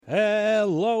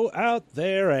out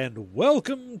there, and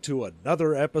welcome to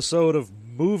another episode of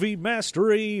Movie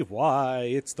Mastery. Why,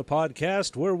 it's the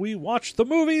podcast where we watch the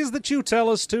movies that you tell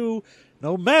us to,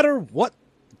 no matter what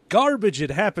garbage it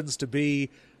happens to be.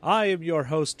 I am your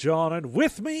host, John, and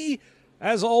with me,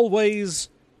 as always,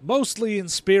 mostly in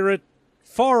spirit,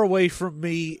 far away from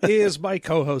me, is my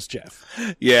co-host, Jeff.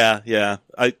 Yeah.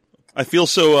 I feel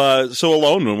so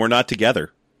alone when we're not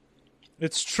together.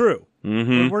 It's true. Mm-hmm.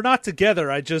 When we're not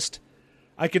together, I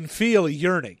can feel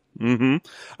yearning. Mm-hmm.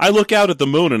 I look out at the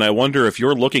moon and I wonder if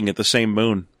you're looking at the same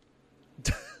moon.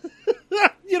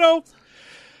 You know,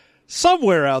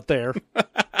 somewhere out there.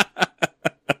 I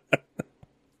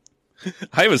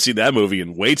haven't seen that movie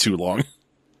in way too long.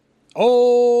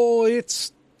 Oh,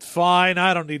 it's fine.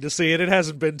 I don't need to see it. It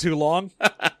hasn't been too long.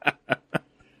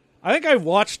 I think I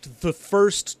watched the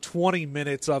first 20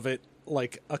 minutes of it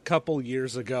like a couple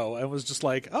years ago and was just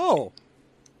like, oh,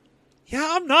 yeah,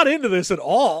 I'm not into this at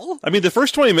all. I mean, the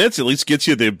first 20 minutes at least gets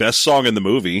you the best song in the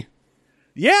movie.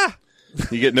 Yeah.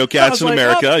 You get No Cats in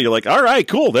America. You're like, all right,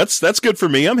 cool. That's good for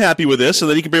me. I'm happy with this. And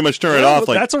then you can pretty much turn it off.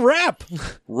 Like, that's a wrap.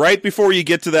 Right before you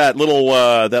get to that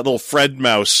little Fred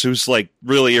mouse who's like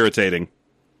really irritating.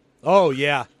 Oh,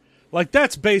 yeah. Like,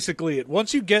 that's basically it.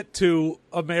 Once you get to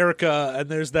America and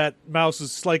there's that mouse,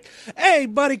 it's like, hey,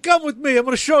 buddy, come with me. I'm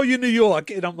going to show you New York.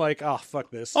 And I'm like, oh,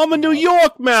 fuck this. I'm a New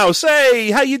York mouse.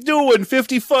 Hey, how you doing?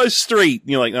 51st Street.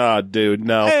 And you're like, oh, dude,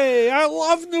 no. Hey, I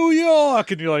love New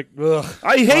York. And you're like, ugh.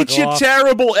 I hate your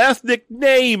terrible ethnic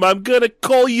name. I'm going to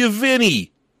call you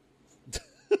Vinny.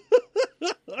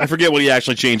 I forget what he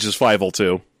actually changed his Fievel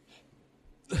to.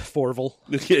 Forvel.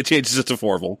 It changes it to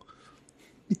Forvel.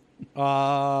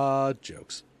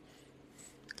 Jokes.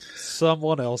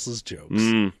 Someone else's jokes.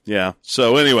 Yeah.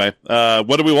 So anyway,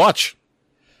 what did we watch?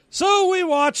 So we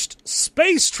watched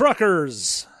Space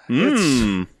Truckers.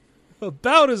 It's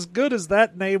about as good as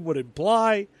that name would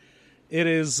imply. It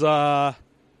is, goddamn,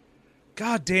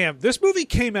 this movie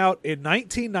came out in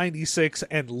 1996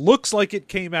 and looks like it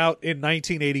came out in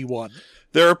 1981.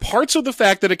 There are parts of the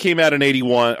fact that it came out in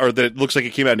 81, or that it looks like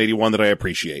it came out in 81 that I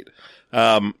appreciate.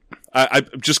 I'm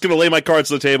just going to lay my cards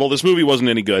on the table. This movie wasn't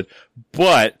any good,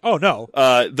 but oh no,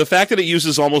 the fact that it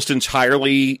uses almost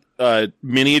entirely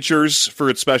miniatures for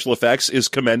its special effects is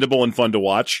commendable and fun to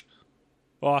watch.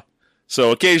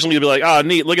 So occasionally you'll be like, "Oh,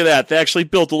 neat! Look at that! They actually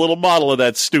built a little model of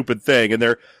that stupid thing, and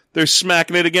they're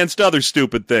smacking it against other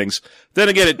stupid things." Then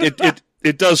again,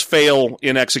 it does fail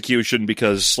in execution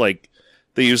because like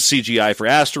they use CGI for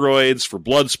asteroids, for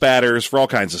blood spatters, for all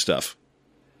kinds of stuff.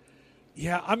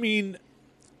 Yeah, I mean,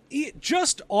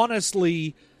 just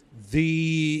honestly,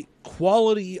 the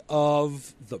quality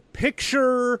of the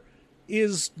picture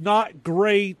is not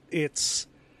great. It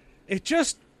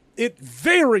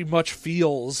very much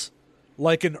feels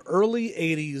like an early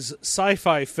 80s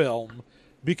sci-fi film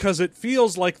because it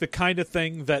feels like the kind of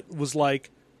thing that was like,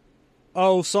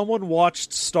 oh, someone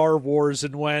watched Star Wars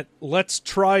and went, let's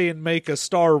try and make a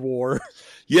Star Wars.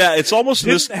 Yeah, it's almost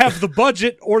didn't have the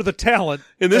budget or the talent.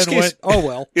 In this case, went, oh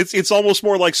well. It's almost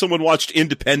more like someone watched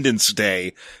Independence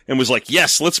Day and was like,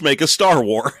 yes, let's make a Star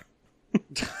War.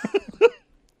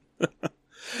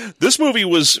 This movie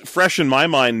was fresh in my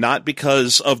mind, not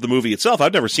because of the movie itself.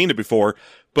 I've never seen it before,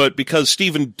 but because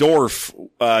Stephen Dorff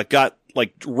got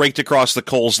like raked across the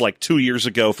coals like 2 years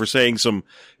ago for saying some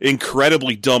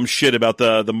incredibly dumb shit about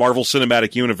the Marvel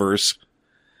Cinematic Universe.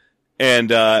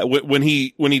 And when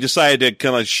he decided to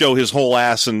kind of show his whole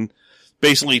ass and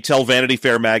basically tell Vanity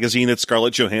Fair magazine that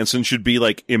Scarlett Johansson should be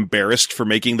like embarrassed for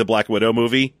making the Black Widow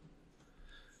movie,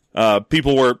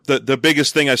 people were the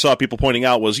biggest thing I saw people pointing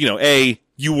out was,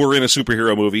 you were in a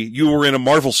superhero movie, you were in a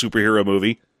Marvel superhero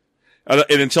movie,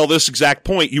 and until this exact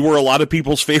point, you were a lot of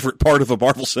people's favorite part of a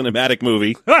Marvel Cinematic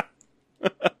movie.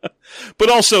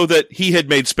 But also that he had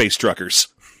made Space Truckers.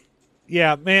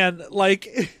 Yeah, man,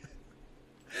 like.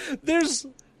 There's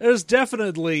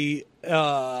definitely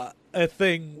a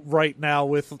thing right now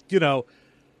with, a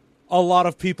lot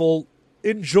of people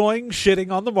enjoying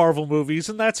shitting on the Marvel movies,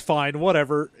 and that's fine,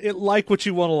 whatever. Like what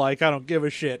you want to like, I don't give a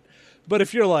shit. But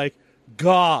if you're like,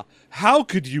 gah, how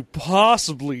could you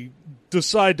possibly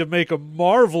decide to make a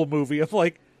Marvel movie? I'm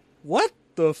like, what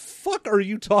the fuck are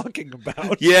you talking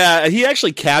about? Yeah, he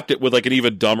actually capped it with like an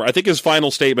even dumber. I think his final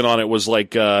statement on it was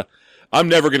like, I'm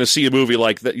never going to see a movie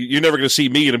like that. You're never going to see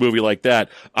me in a movie like that.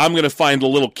 I'm going to find a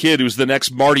little kid who's the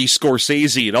next Marty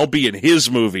Scorsese, and I'll be in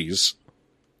his movies.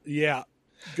 Yeah.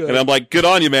 Good. And I'm like, good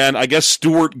on you, man. I guess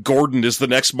Stuart Gordon is the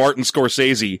next Martin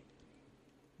Scorsese.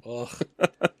 Ugh.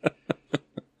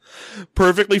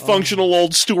 Perfectly functional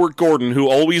old Stuart Gordon who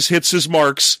always hits his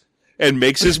marks and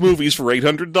makes his movies for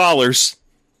 $800.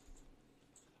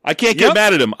 I can't get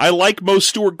mad at him. I like most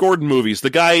Stuart Gordon movies. The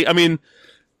guy, I mean,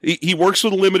 he works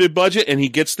with a limited budget and he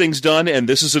gets things done, and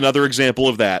this is another example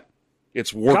of that.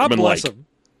 It's workmanlike. God bless him.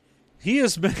 He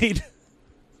has made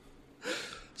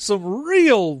some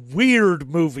real weird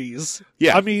movies.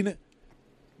 Yeah. I mean,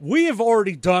 we have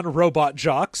already done Robot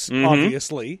Jocks,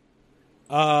 obviously.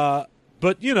 But,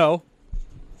 you know,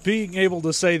 being able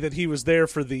to say that he was there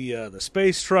for the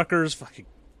Space Truckers, fucking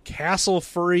Castle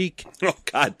Freak. Oh,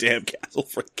 goddamn Castle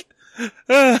Freak.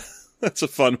 That's a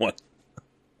fun one.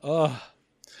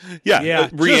 Yeah,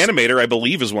 Reanimator, I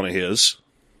believe, is one of his.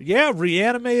 Yeah,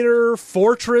 Reanimator,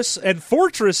 Fortress, and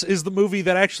Fortress is the movie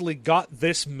that actually got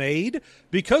this made,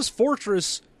 because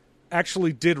Fortress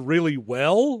actually did really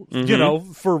well, you know,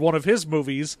 for one of his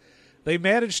movies. They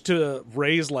managed to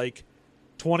raise like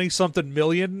 20-something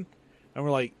million, and we're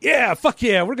like, yeah, fuck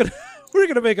yeah, we're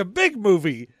gonna make a big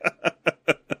movie.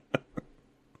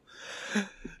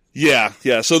 Yeah.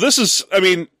 So this is, I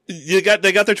mean, they got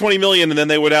their 20 million, and then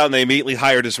they went out and they immediately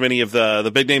hired as many of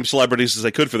the big name celebrities as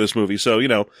they could for this movie. So, you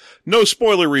know, no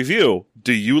spoiler review.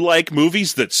 Do you like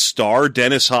movies that star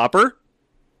Dennis Hopper?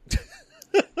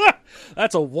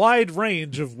 That's a wide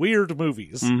range of weird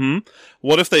movies.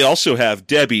 What if they also have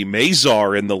Debbie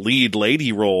Mazar in the lead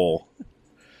lady role?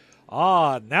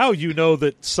 Now you know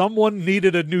that someone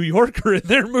needed a New Yorker in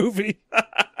their movie.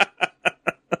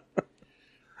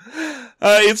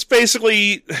 It's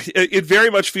basically, it very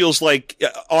much feels like,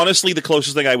 honestly, the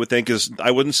closest thing I would think is,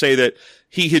 I wouldn't say that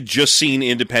he had just seen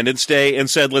Independence Day and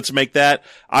said, let's make that.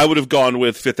 I would have gone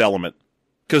with Fifth Element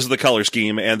because of the color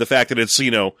scheme and the fact that it's,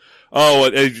 you know,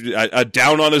 a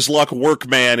down on his luck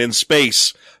workman in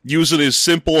space using his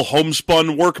simple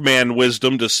homespun workman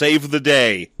wisdom to save the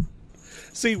day.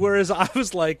 See, whereas I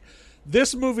was like,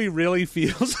 this movie really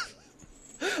feels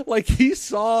like he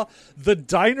saw the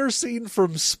diner scene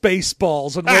from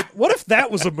Spaceballs and went, what if that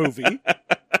was a movie?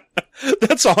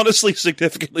 That's honestly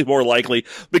significantly more likely,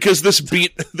 because this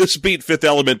beat Fifth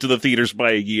Element to the theaters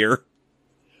by a year.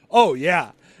 Oh,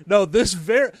 yeah. No, this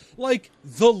like,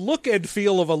 the look and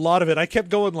feel of a lot of it, I kept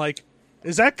going like,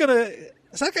 is that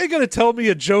guy gonna tell me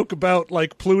a joke about,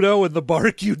 like, Pluto and the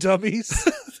bark, you dummies?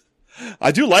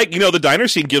 I do like, you know, the diner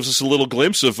scene gives us a little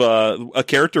glimpse of a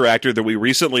character actor that we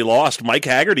recently lost. Mike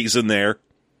Haggerty's in there.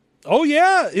 Oh,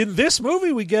 yeah. In this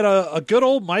movie, we get a good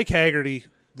old Mike Haggerty.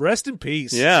 Rest in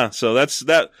peace. Yeah, so that's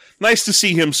nice to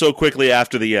see him so quickly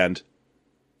after the end.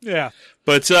 Yeah.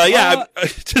 But,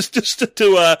 just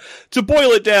to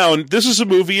boil it down, this is a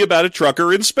movie about a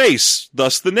trucker in space,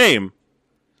 thus the name.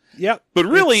 Yep. But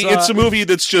really, it's a movie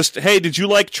that's just, hey, did you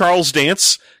like Charles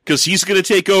Dance? Because he's going to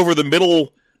take over the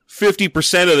middle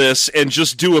 50% of this and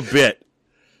just do a bit.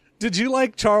 Did you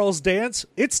like Charles Dance?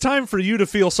 It's time for you to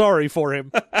feel sorry for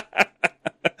him.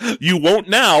 You won't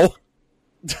now.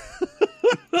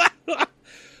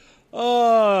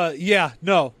 Yeah,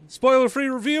 no. Spoiler-free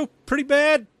review, pretty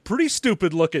bad, pretty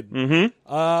stupid looking.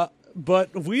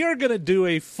 But we are going to do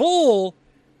a full,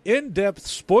 in-depth,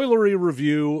 spoilery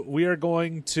review. We are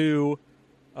going to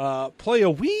play a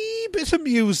wee bit of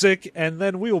music, and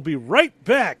then we will be right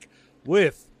back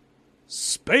with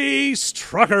Space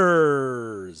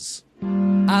Truckers.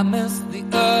 I miss the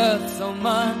earth so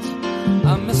much.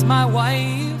 I miss my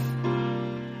wife.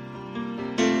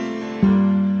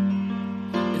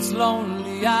 It's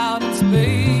lonely out in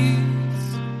space.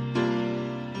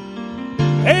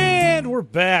 And we're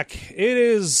back. It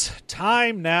is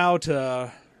time now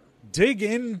to dig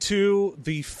into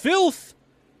the filth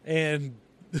and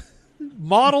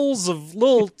models of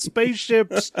little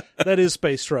spaceships that is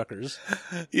Space Truckers.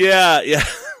 Yeah.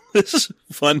 This is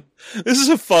fun. This is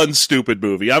a fun, stupid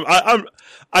movie. I'm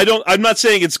not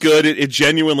saying it's good. It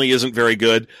genuinely isn't very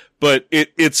good, but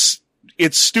it's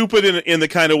stupid in the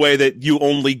kind of way that you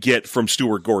only get from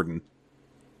Stuart Gordon.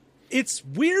 It's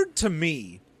weird to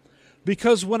me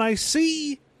because when I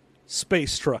see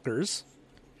Space Truckers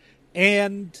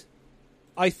and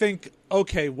I think,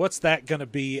 okay, what's that going to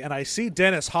be? And I see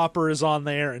Dennis Hopper is on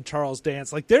there and Charles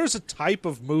Dance. Like, there's a type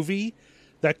of movie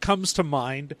that comes to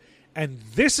mind, and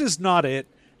this is not it.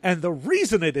 And the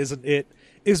reason it isn't it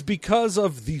is because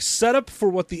of the setup for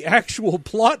what the actual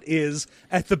plot is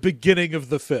at the beginning of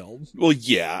the film. Well,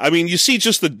 yeah. I mean, you see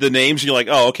just the names, and you're like,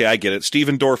 oh, okay, I get it.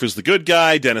 Steven Dorff is the good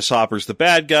guy. Dennis Hopper's the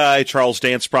bad guy. Charles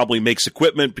Dance probably makes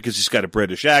equipment because he's got a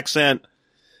British accent.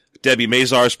 Debbie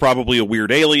Mazar is probably a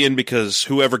weird alien because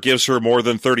whoever gives her more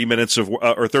than 30 minutes of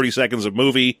or 30 seconds of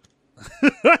movie.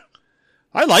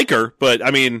 I like her, but I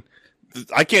mean,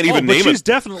 I can't even name it. She's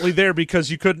definitely there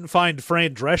because you couldn't find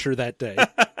Fran Drescher that day.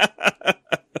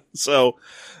 So,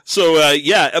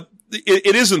 yeah,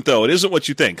 it isn't though. It isn't what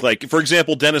you think. Like, for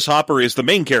example, Dennis Hopper is the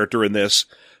main character in this,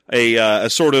 a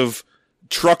sort of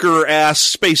trucker-ass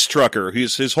space trucker.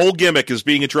 His whole gimmick is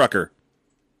being a trucker.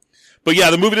 But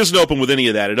yeah, the movie doesn't open with any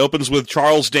of that. It opens with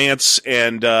Charles Dance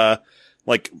and,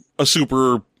 like, a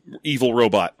super evil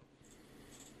robot.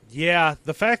 Yeah,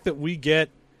 the fact that we get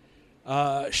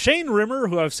Shane Rimmer,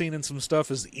 who I've seen in some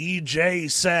stuff as E.J.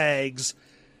 Sags,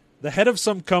 the head of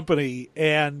some company,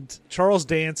 and Charles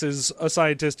Dance is a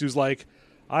scientist who's like,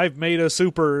 I've made a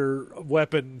super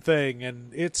weapon thing,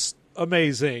 and it's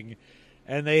amazing.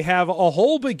 And they have a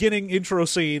whole beginning intro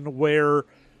scene where,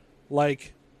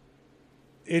 like,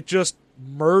 it just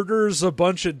murders a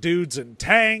bunch of dudes in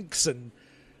tanks, and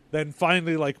then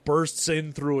finally, like, bursts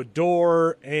in through a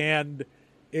door, and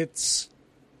it's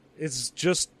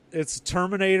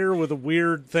Terminator with a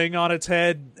weird thing on its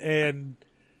head, and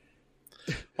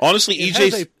honestly,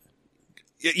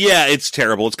 yeah, it's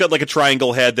terrible. It's got like a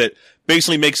triangle head that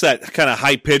basically makes that kind of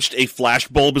high-pitched, a flash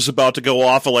bulb is about to go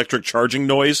off electric charging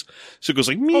noise. So it goes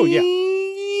like, oh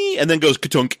yeah, and then goes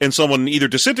ka-tunk, and someone either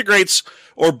disintegrates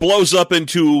or blows up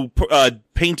into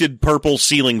painted purple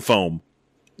ceiling foam.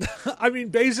 I mean,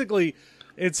 basically,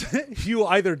 it's you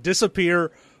either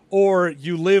disappear or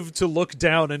you live to look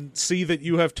down and see that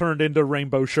you have turned into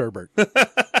Rainbow Sherbert.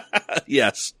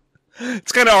 Yes.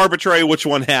 It's kind of arbitrary which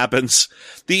one happens.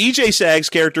 The E.J. Sags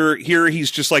character here,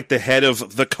 he's just like the head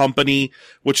of the company,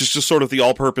 which is just sort of the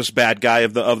all-purpose bad guy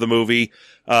of the movie.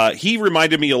 He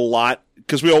reminded me a lot,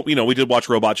 because we did watch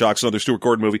Robot Jox, another Stuart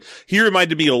Gordon movie. He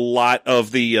reminded me a lot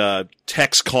of the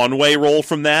Tex Conway role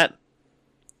from that.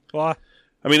 Well,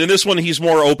 I mean, in this one, he's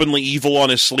more openly evil on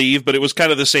his sleeve, but it was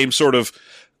kind of the same sort of,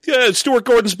 Stuart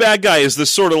Gordon's bad guy is this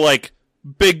sort of like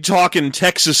big talking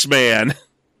Texas man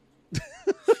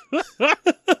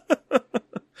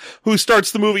who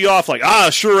starts the movie off like,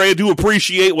 sure, I do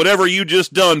appreciate whatever you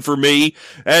just done for me,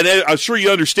 and I'm sure you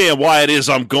understand why it is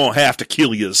I'm gonna have to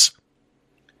kill yous.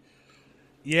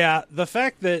 Yeah, the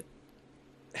fact that,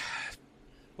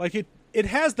 like, it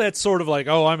has that sort of like,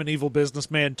 oh, I'm an evil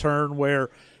businessman turn,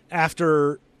 where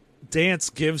after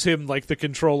Dance gives him, like, the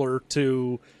controller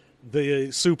to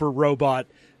the super robot,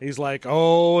 he's like,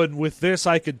 oh, and with this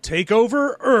I could take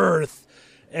over Earth,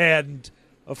 and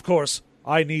of course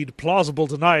I need plausible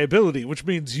deniability, which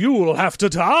means you'll have to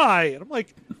die. And I'm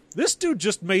like, this dude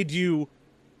just made you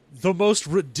the most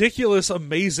ridiculous,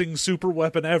 amazing super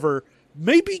weapon ever.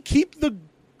 Maybe keep the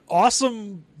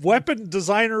awesome weapon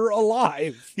designer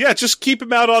alive. Yeah, just keep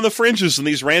him out on the fringes in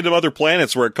these random other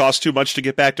planets where it costs too much to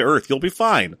get back to Earth. You'll be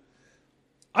fine.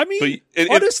 I mean,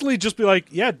 honestly, just be like,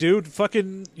 yeah, dude,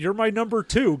 fucking, you're my number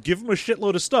 2. Give him a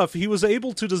shitload of stuff. He was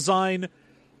able to design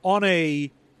on a,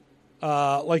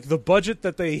 like, the budget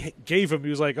that they gave him. He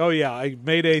was like, oh, yeah, I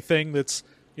made a thing that's,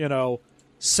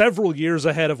 several years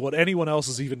ahead of what anyone else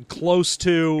is even close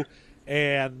to.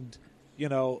 And,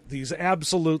 these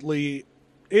absolutely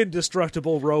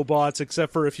indestructible robots,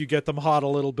 except for if you get them hot a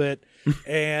little bit.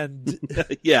 And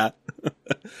yeah.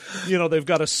 They've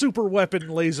got a super weapon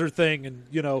laser thing, and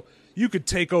you could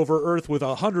take over Earth with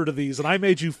 100 of these, and I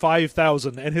made you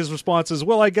 5,000. And his response is,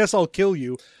 well, I guess I'll kill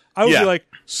you. I would be like,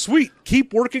 sweet,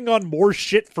 keep working on more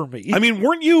shit for me. I mean,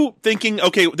 weren't you thinking,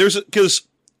 okay,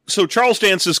 so Charles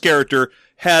Dance's character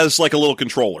has like a little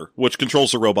controller, which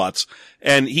controls the robots,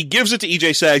 and he gives it to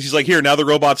E.J. Sags. He's like, here, now the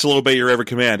robots will obey your every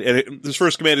command. And his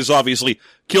first command is obviously,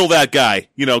 kill that guy,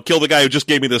 kill the guy who just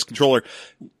gave me this controller.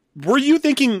 Were you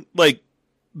thinking, like,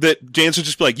 that Dance would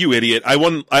just be like, you idiot,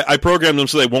 I programmed them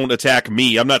so they won't attack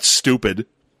me, I'm not stupid.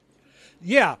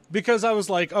 Yeah, because I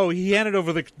was like, oh, he handed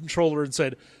over the controller and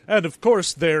said, and of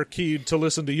course they're keyed to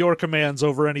listen to your commands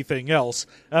over anything else.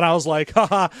 And I was like,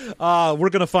 we're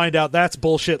going to find out that's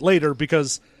bullshit later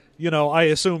because, I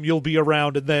assume you'll be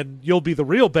around and then you'll be the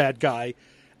real bad guy.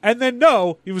 And then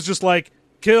no, he was just like,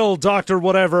 kill Dr.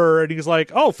 Whatever. And he's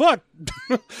like, oh, fuck.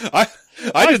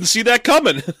 I didn't see that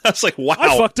coming. I was like, wow.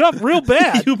 I fucked up real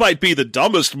bad. You might be the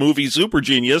dumbest movie super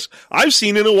genius I've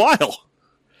seen in a while.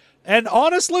 And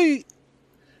honestly,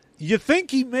 you think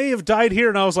he may have died here,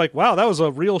 and I was like, wow, that was a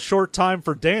real short time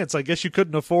for Dance. I guess you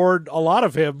couldn't afford a lot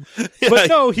of him. Yeah. But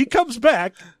no, he comes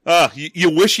back. You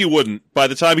wish you wouldn't. By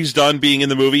the time he's done being in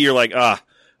the movie, you're like,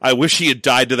 I wish he had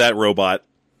died to that robot.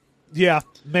 Yeah,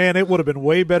 man, it would have been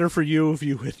way better for you if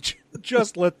you had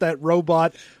just let that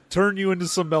robot turn you into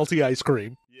some melty ice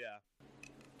cream. Yeah.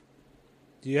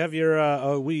 Do you have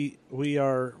your? We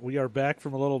are back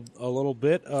from a little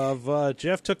bit of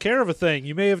Jeff took care of a thing.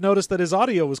 You may have noticed that his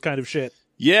audio was kind of shit.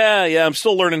 Yeah. I'm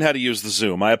still learning how to use the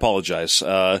Zoom. I apologize.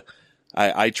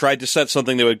 I tried to set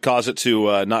something that would cause it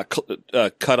to not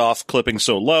cut off clipping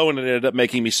so low, and it ended up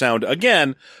making me sound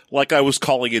again like I was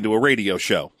calling into a radio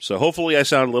show. So hopefully I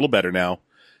sound a little better now.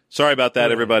 Sorry about that,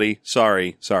 Really? everybody.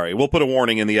 Sorry. We'll put a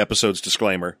warning in the episode's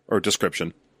disclaimer or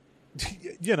description.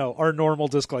 You know, our normal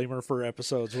disclaimer for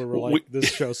episodes where we're like, this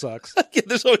show sucks. Yeah,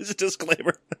 there's always a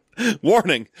disclaimer.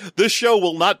 Warning, this show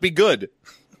will not be good.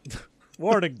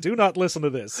 Warning, do not listen to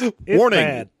this. It's Warning,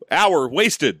 bad. hour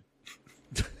wasted.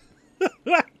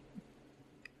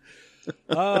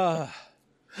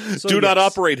 So Do not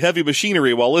yes. operate heavy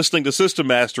machinery while listening to System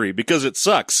Mastery because it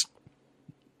sucks.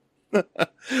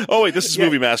 Oh wait, this is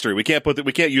Movie Mastery. We can't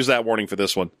use that warning for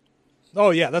this one.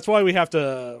 Oh, yeah, that's why we have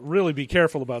to really be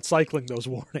careful about cycling those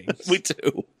warnings. We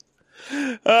do.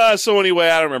 So anyway,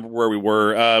 I don't remember where we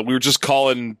were. We were just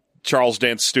calling Charles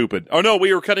Dance stupid. Oh no,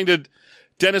 we were cutting to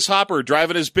Dennis Hopper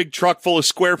driving his big truck full of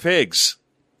square pigs.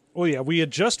 Well, yeah, we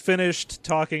had just finished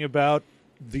talking about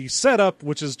the setup,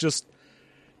 which is just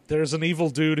there's an evil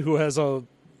dude who has a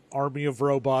army of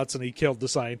robots and he killed the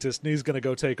scientist and he's going to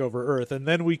go take over Earth. And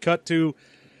then we cut to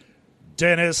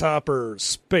Dennis Hopper,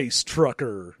 space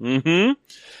trucker. Mm-hmm.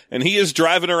 And he is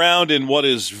driving around in what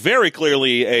is very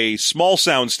clearly a small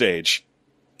soundstage.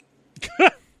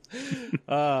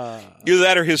 Either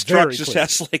that or his truck very just clear.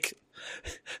 has like...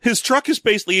 His truck is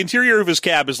basically... The interior of his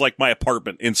cab is like my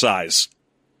apartment in size.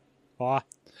 Ah,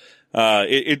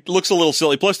 It looks a little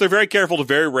silly. Plus, they're very careful to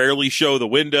very rarely show the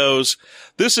windows.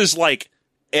 This is like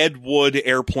Ed Wood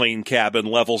airplane cabin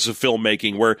levels of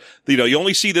filmmaking where, you know, you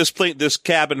only see this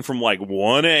cabin from like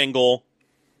one angle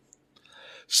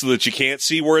so that you can't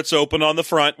see where it's open on the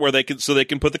front so they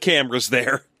can put the cameras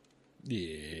there.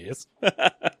 yes.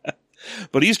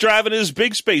 But he's driving his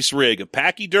big space rig, a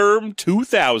Pachyderm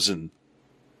 2000.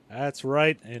 That's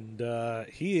right. And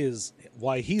he's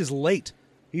late.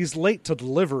 He's late to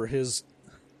deliver his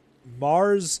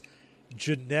Mars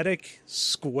genetic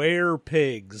square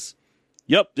pigs.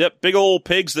 Yep, big old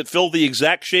pigs that fill the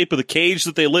exact shape of the cage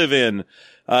that they live in.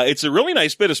 It's a really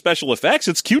nice bit of special effects.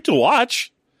 It's cute to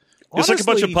watch. It's like a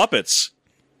bunch of Honestly, puppets.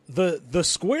 The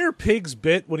square pigs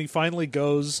bit when he finally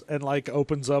goes and like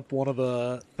opens up one of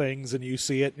the things and you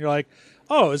see it and you're like,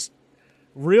 oh, it's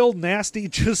real nasty,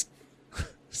 just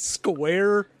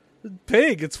square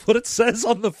pig. It's what it says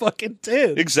on the fucking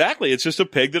tin. Exactly. It's just a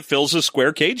pig that fills a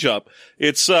square cage up.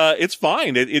 It's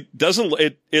fine.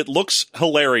 It looks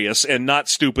hilarious and not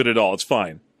stupid at all. It's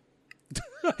fine.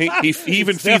 He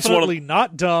even It's feeds definitely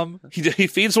not dumb. he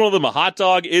feeds one of them a hot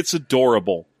dog. It's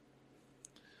adorable.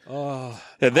 And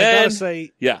I then, gotta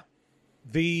say, yeah.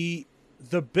 the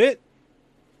bit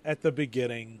at the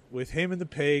beginning with him and the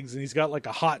pigs, and he's got like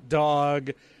a hot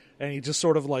dog, and he just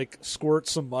sort of like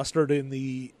squirts some mustard in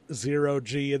the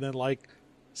 0G and then like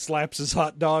slaps his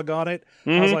hot dog on it.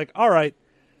 I was like, all right,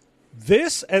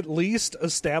 this at least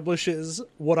establishes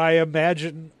what I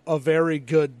imagine a very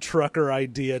good trucker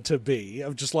idea to be.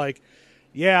 I'm just like,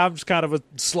 yeah, I'm just kind of a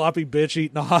sloppy bitch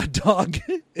eating a hot dog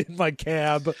in my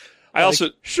cab. I also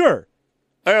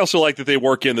like that they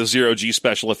work in the 0G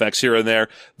special effects here and there.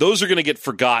 Those are going to get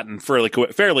forgotten fairly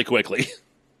quickly.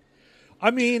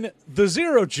 I mean, the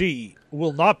 0G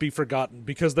will not be forgotten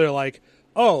because they're like,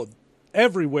 oh,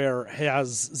 everywhere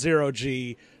has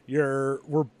 0G.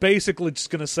 We're basically just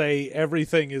going to say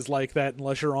everything is like that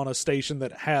unless you're on a station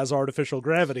that has artificial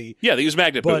gravity. Yeah, they use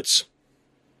magnet boots.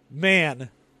 Man,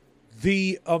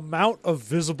 the amount of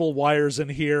visible wires in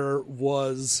here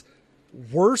was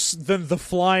worse than the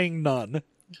Flying Nun.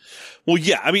 Well,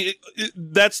 yeah, I mean,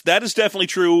 that is definitely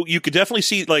true. You could definitely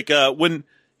see, like, when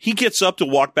he gets up to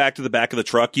walk back to the back of the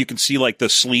truck, you can see, like, the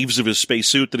sleeves of his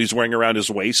spacesuit that he's wearing around his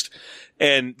waist.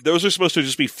 And those are supposed to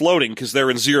just be floating because they're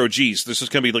in 0Gs. This is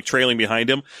going to be, like, trailing behind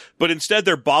him. But instead,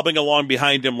 they're bobbing along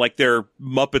behind him like they're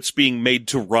Muppets being made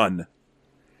to run.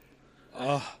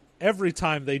 Every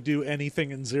time they do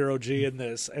anything in 0G in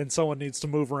this and someone needs to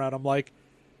move around, I'm like,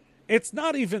 it's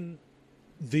not even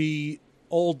the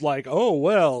old, like, oh,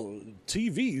 well,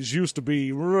 TVs used to be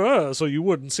so you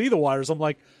wouldn't see the wires. I'm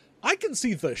like, I can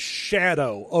see the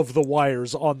shadow of the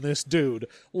wires on this dude.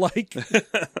 Like,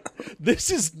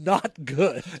 this is not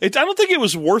good. I don't think it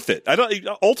was worth it.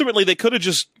 Ultimately, they could have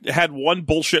just had one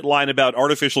bullshit line about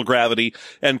artificial gravity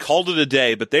and called it a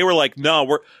day. But they were like,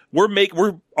 no,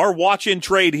 our watch in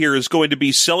trade here is going to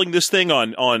be selling this thing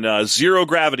on zero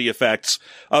gravity effects,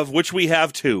 of which we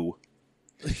have two.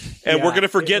 And Yeah, we're going to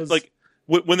forget, it was- like,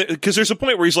 because there's a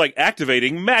point where he's like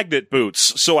activating magnet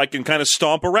boots so I can kind of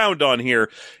stomp around on here.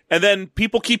 And then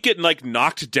people keep getting like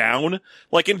knocked down.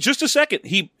 Like in just a second,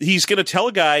 he's going to tell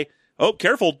a guy, oh,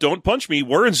 careful, don't punch me.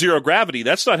 We're in zero gravity.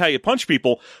 That's not how you punch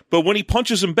people. But when he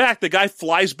punches him back, the guy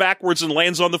flies backwards and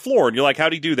lands on the floor. And you're like,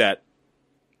 how'd he do that?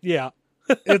 Yeah.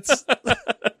 It's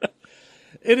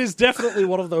it is definitely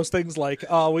one of those things like,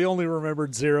 we only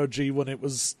remembered 0G when it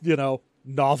was,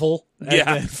 novel, and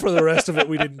Yeah. then for the rest of it,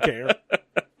 we didn't care.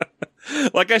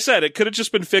 Like I said, it could have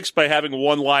just been fixed by having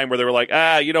one line where they were like,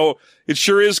 it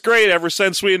sure is great ever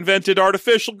since we invented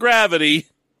artificial gravity.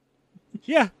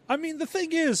 Yeah, I mean, the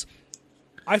thing is,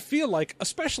 I feel like,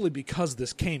 especially because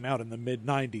this came out in the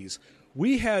mid-90s,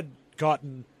 we had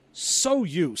gotten so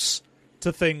used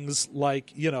to things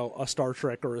like, a Star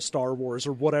Trek or a Star Wars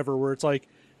or whatever, where it's like,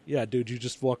 yeah, dude, you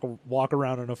just walk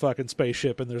around in a fucking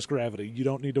spaceship and there's gravity. You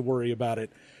don't need to worry about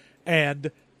it.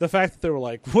 And the fact that they were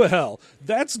like, well,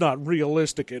 that's not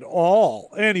realistic at all.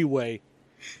 Anyway,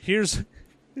 here's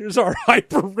our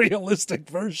hyper-realistic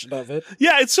version of it.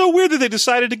 Yeah, it's so weird that they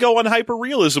decided to go on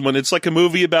hyper-realism when it's like a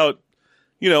movie about,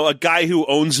 a guy who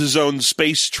owns his own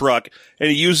space truck and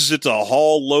he uses it to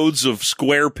haul loads of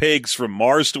square pigs from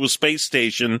Mars to a space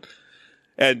station.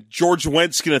 And George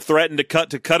Wendt's going to threaten to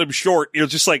cut him short. You're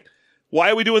just like,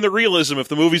 why are we doing the realism if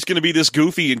the movie's going to be this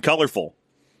goofy and colorful?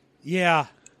 Yeah.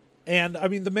 And, I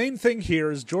mean, the main thing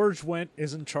here is George Wendt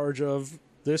is in charge of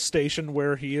this station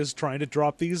where he is trying to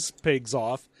drop these pigs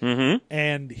off. Mm-hmm.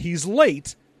 And he's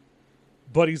late,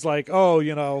 but he's like, oh,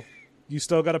 you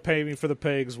still got to pay me for the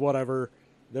pigs, whatever.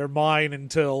 They're mine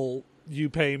until you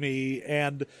pay me.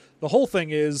 And the whole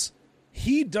thing is,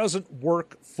 he doesn't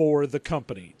work for the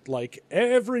company. Like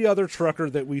every other trucker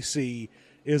that we see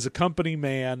is a company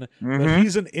man, but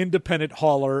he's an independent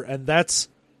hauler, and that's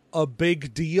a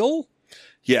big deal.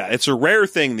 Yeah, it's a rare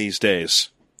thing these days.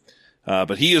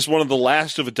 But he is one of the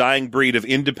last of a dying breed of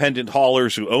independent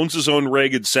haulers who owns his own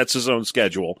rig and sets his own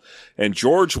schedule. And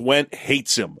George Wendt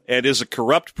hates him and is a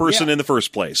corrupt person in the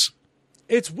first place.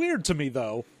 It's weird to me,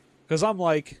 though, because I'm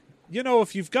like,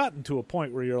 if you've gotten to a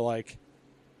point where you're like,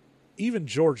 even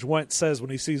George Wendt says when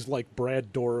he sees, like,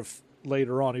 Brad Dourif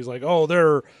later on, he's like, oh,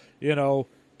 there are,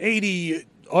 80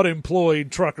 unemployed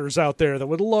truckers out there that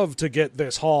would love to get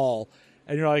this haul.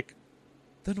 And you're like,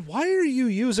 then why are you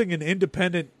using an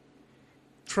independent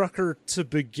trucker to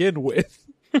begin with?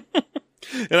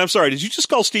 And I'm sorry, did you just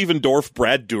call Steven Dorff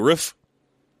Brad Dourif?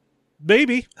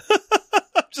 Maybe.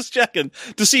 I'm just checking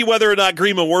to see whether or not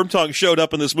Grima Wormtongue showed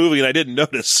up in this movie and I didn't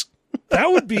notice.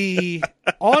 That would be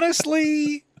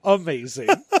honestly amazing.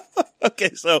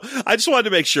 Okay, so I just wanted to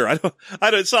make sure. I don't.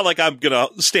 It's not like I'm gonna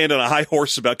stand on a high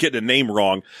horse about getting a name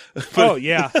wrong. But, oh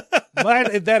yeah,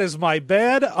 that is my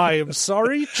bad. I am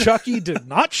sorry. Chucky did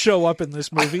not show up in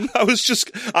this movie.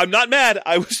 I'm not mad.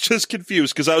 I was just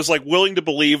confused because I was like willing to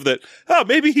believe that. Oh,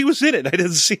 maybe he was in it. I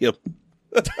didn't see him.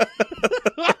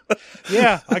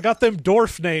 Yeah, I got them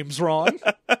Dorf names wrong.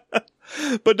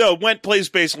 But no, Wendt plays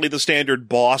basically the standard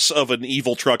boss of an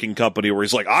evil trucking company where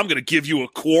he's like, I'm going to give you a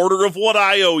quarter of what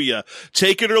I owe you.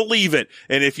 Take it or leave it.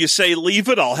 And if you say leave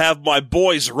it, I'll have my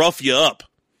boys rough you up.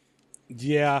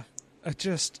 Yeah, I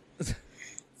just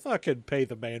fucking pay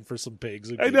the man for some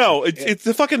pigs. I know. It's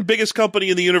the fucking biggest company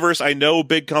in the universe. I know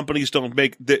big companies don't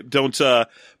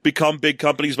become big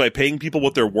companies by paying people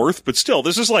what they're worth, but still,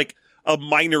 this is like a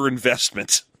minor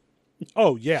investment.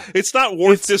 Oh, yeah. It's not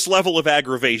worth this level of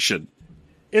aggravation.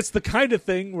 It's the kind of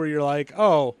thing where you're like,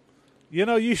 oh,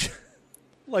 you should,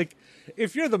 like,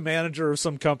 if you're the manager of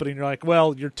some company and you're like,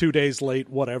 well, you're 2 days late,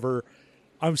 whatever,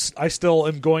 I still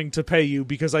am going to pay you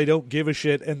because I don't give a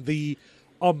shit, and the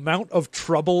amount of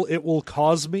trouble it will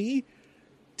cause me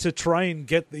to try and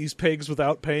get these pigs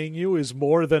without paying you is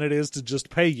more than it is to just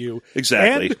pay you.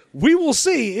 Exactly. And we will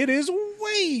see it is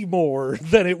way more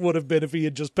than it would have been if he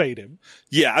had just paid him.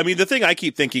 Yeah, I mean, the thing I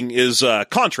keep thinking is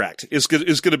contract is going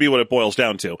to be what it boils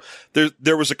down to.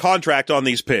 There was a contract on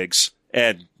these pigs,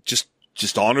 and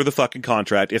just honor the fucking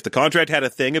contract. If the contract had a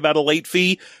thing about a late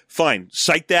fee, fine,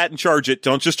 cite that and charge it.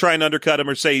 Don't just try and undercut him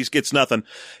or say he gets nothing.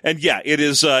 And yeah, it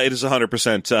is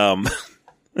 100%,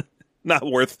 not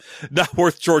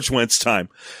worth George Wendt's time.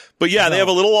 But yeah, They have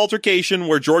a little altercation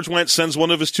where George Wendt sends one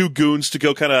of his two goons to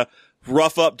go kind of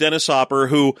rough up Dennis Hopper,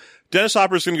 who Dennis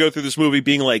Hopper is going to go through this movie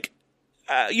being like,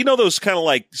 those kind of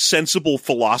like sensible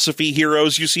philosophy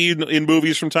heroes you see in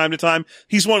movies from time to time.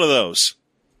 He's one of those.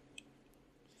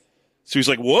 So he's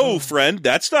like, whoa, friend,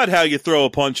 that's not how you throw a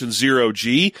punch in zero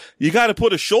G. You got to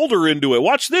put a shoulder into it.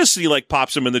 Watch this. And he like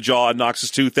pops him in the jaw and knocks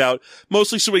his tooth out,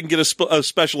 mostly so we can get a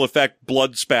special effect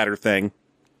blood spatter thing.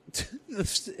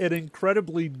 An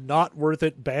incredibly not worth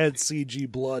it bad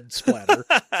CG blood splatter.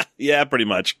 Yeah, pretty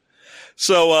much.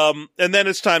 So, and then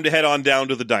it's time to head on down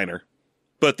to the diner.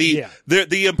 But the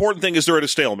important thing is they're at a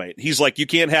stalemate. He's like, you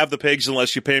can't have the pigs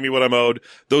unless you pay me what I'm owed.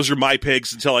 Those are my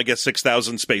pigs until I get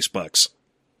 6,000 space bucks.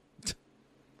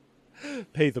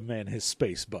 Pay the man his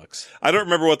space bucks. I don't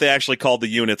remember what they actually called the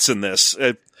units in this.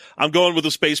 I'm going with the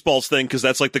Spaceballs thing because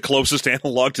that's like the closest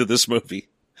analog to this movie.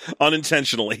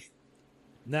 Unintentionally.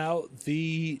 Now,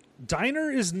 the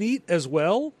diner is neat as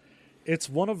well. It's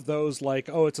one of those, like,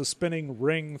 oh, it's a spinning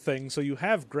ring thing, so you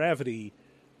have gravity,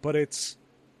 but it's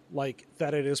like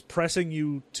that it is pressing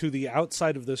you to the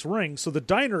outside of this ring. So the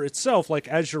diner itself, like,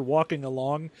 as you're walking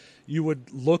along, you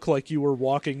would look like you were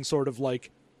walking sort of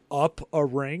like up a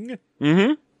ring.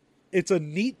 Mm-hmm. It's a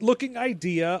neat looking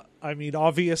idea. I mean,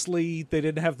 obviously they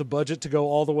didn't have the budget to go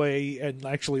all the way and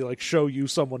actually like show you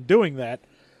someone doing that,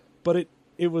 but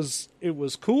it was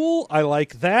cool. I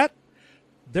like that.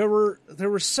 There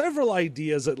were several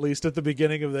ideas, at least at the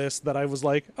beginning of this, that I was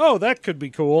like, oh, that could be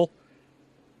cool.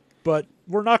 But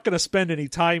we're not going to spend any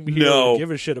time here to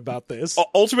give a shit about this.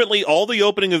 Ultimately, all the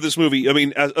opening of this movie, I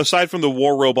mean, aside from the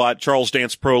War Robot Charles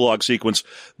Dance prologue sequence,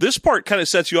 this part kind of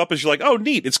sets you up as you're like, oh,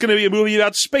 neat, it's going to be a movie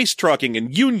about space trucking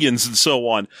and unions and so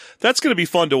on. That's going to be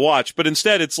fun to watch. But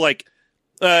instead, it's like,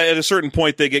 at a certain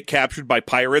point, they get captured by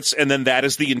pirates, and then that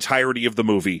is the entirety of the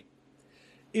movie.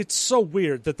 It's so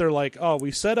weird that they're like, oh,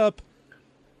 we set up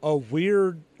a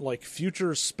weird, like,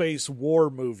 future space war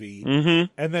movie,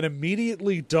 and then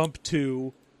immediately dump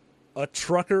to a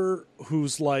trucker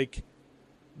who's, like,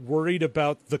 worried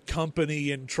about the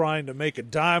company and trying to make a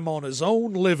dime on his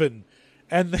own living,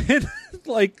 and then,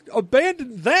 like,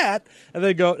 abandon that, and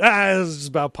then go, this is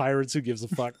about pirates, who gives a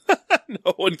fuck?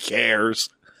 No one cares.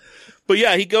 But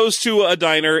yeah, he goes to a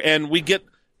diner, and we get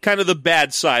kind of the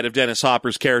bad side of Dennis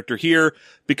Hopper's character here,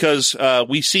 because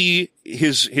we see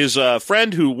his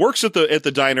friend who works at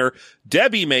the diner,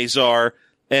 Debbie Mazar,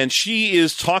 and she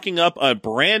is talking up a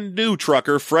brand new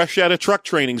trucker fresh out of truck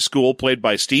training school, played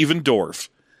by Steven Dorff.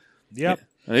 Yep.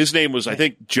 And his name was, I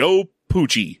think, Joe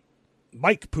Pucci.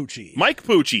 Mike Pucci. Mike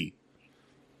Pucci.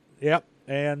 Yep.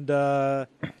 And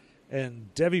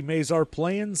Debbie Mazar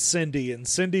playing Cindy, and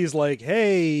Cindy's like,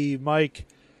 hey, Mike,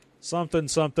 something,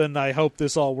 I hope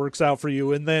this all works out for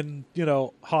you. And then, you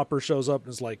know, Hopper shows up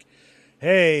and is like,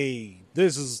 hey,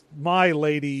 this is my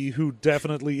lady who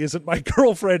definitely isn't my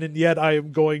girlfriend, and yet I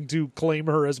am going to claim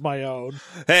her as my own.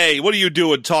 Hey, what are you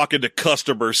doing talking to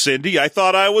customers, Cindy? I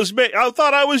thought I was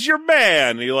your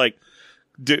man. And you're like,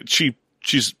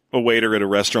 she's a waiter at a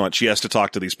restaurant. She has to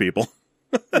talk to these people.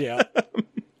 Yeah.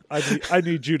 I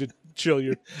need you to chill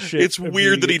your shit. It's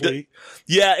weird that he did.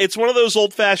 Yeah, it's one of those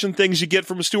old-fashioned things you get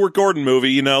from a Stuart Gordon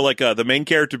movie, you know, like the main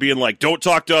character being like, don't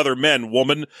talk to other men,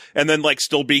 woman, and then like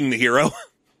still being the hero.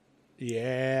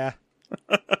 Yeah.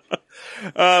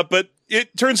 But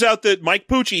it turns out that Mike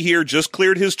Pucci here just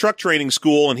cleared his truck training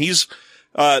school, and he's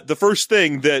the first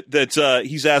thing that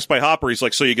he's asked by Hopper, he's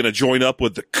like, so you're going to join up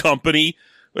with the company?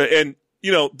 And,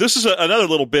 you know, this is another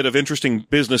little bit of interesting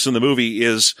business in the movie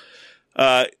is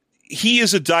he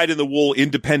is a dyed-in-the-wool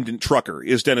independent trucker,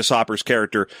 is Dennis Hopper's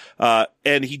character,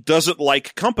 and he doesn't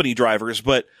like company drivers,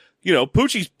 but, you know,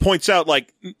 Pucci points out,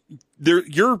 like,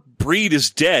 your breed is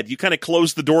dead. You kind of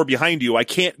closed the door behind you. I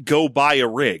can't go buy a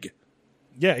rig.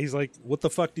 Yeah, he's like, what the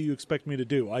fuck do you expect me to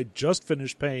do? I just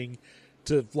finished paying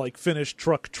to, like, finish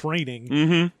truck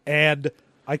training, and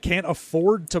I can't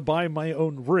afford to buy my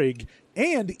own rig,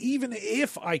 and even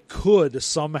if I could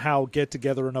somehow get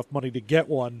together enough money to get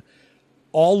one,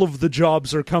 all of the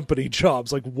jobs are company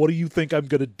jobs. Like, what do you think I'm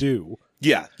going to do?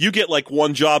 Yeah, you get like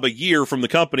one job a year from the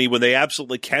company when they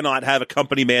absolutely cannot have a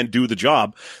company man do the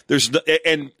job.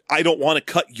 And I don't want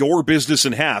to cut your business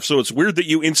in half, so it's weird that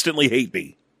you instantly hate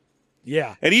me.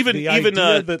 Yeah, and even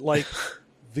idea that like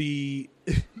you'd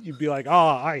be like,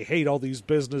 I hate all these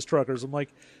business truckers. I'm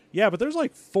like, yeah, but there's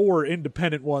like 4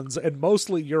 independent ones, and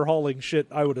mostly you're hauling shit,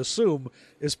 I would assume,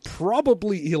 is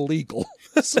probably illegal.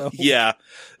 So yeah,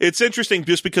 it's interesting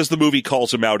just because the movie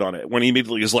calls him out on it when he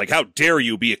immediately is like, how dare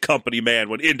you be a company man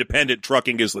when independent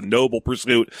trucking is the noble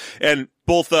pursuit? And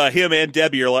both him and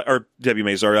Debbie are like, or Debbie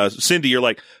Mazar, Cindy are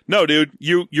like, no, dude,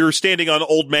 you're standing on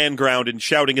old man ground and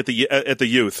shouting at the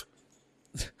youth.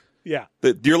 Yeah.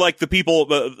 You're like the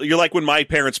people, you're like when my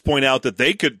parents point out that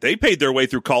they paid their way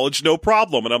through college, no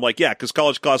problem. And I'm like, yeah, because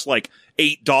college costs like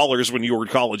 $8 when you were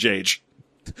college age.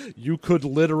 You could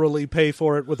literally pay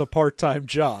for it with a part-time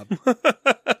job.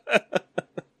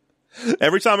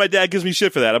 Every time my dad gives me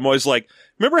shit for that, I'm always like,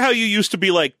 remember how you used to be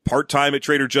like part-time at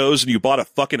Trader Joe's and you bought a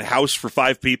fucking house for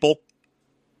 5 people?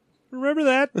 Remember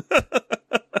that?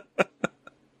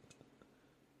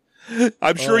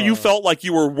 I'm sure you felt like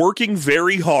you were working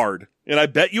very hard, and I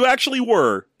bet you actually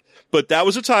were, but that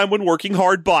was a time when working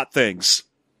hard bought things.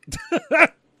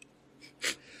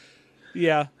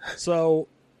 Yeah, so,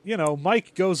 you know,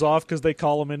 Mike goes off because they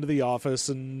call him into the office,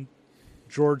 and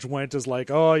George Wendt is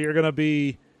like, oh, you're going to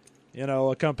be, you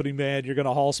know, a company man, you're going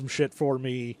to haul some shit for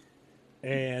me,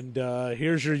 and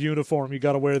here's your uniform, you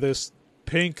got to wear this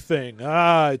pink thing.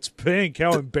 Ah, it's pink.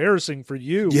 How embarrassing for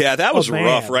you. Yeah, that was man.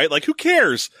 rough, right? Like, who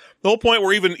cares? The whole point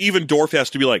where even Dorf has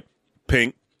to be like,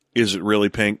 pink? Is it really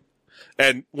pink?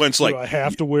 And when it's like, Do I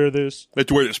have to wear this? I have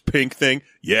to wear this pink thing?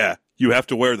 Yeah, you have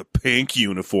to wear the pink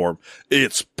uniform.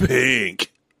 It's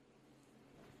pink.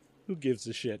 Who gives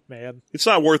a shit, man? It's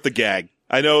not worth the gag.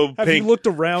 I know Have pink. you looked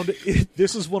around?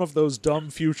 This is one of those dumb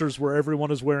futures where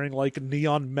everyone is wearing like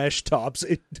neon mesh tops.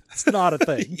 It's not a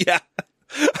thing. Yeah.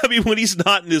 I mean, when he's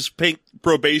not in his pink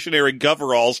probationary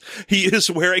coveralls, he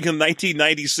is wearing a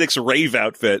 1996 rave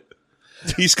outfit.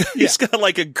 He's got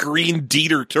like a green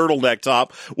Dieter turtleneck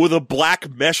top with a black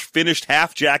mesh finished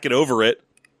half jacket over it.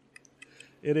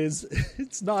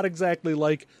 It's not exactly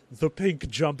like the pink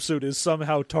jumpsuit is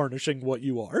somehow tarnishing what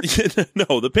you are.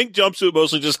 No, the pink jumpsuit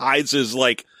mostly just hides his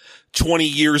like 20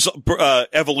 years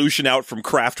evolution out from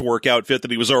Kraftwerk outfit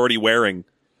that he was already wearing.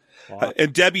 Wow.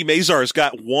 And Debbie Mazar's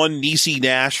got one Niecy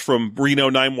Nash from Reno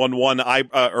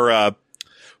 911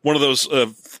 one of those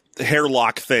hair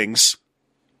lock things.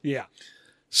 Yeah.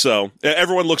 So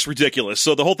everyone looks ridiculous.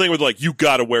 So the whole thing with like, you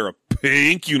gotta wear a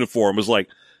pink uniform was like,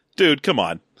 dude, come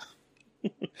on.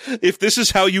 If this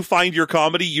is how you find your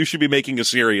comedy, you should be making a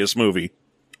serious movie.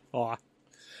 Aw.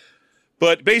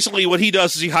 But basically what he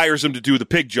does is he hires him to do the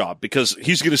pig job because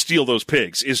he's going to steal those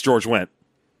pigs, is George Wendt.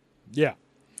 Yeah.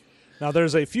 Now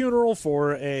there's a funeral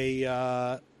for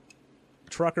a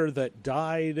trucker that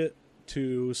died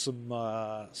to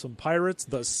some pirates,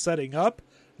 thus setting up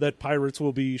that pirates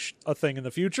will be a thing in the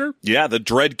future. Yeah, the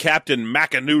dread Captain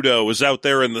Macanudo is out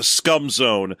there in the scum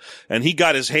zone, and he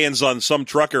got his hands on some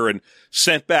trucker and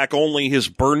sent back only his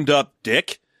burned up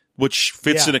dick, which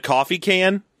fits in a coffee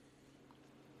can.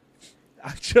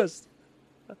 I'm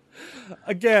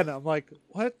like,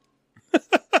 what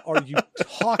are you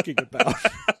talking about?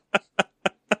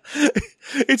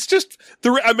 It's just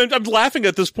I'm laughing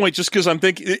at this point just because I'm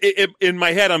thinking in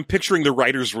my head I'm picturing the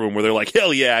writers' room where they're like,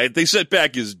 hell yeah, they sent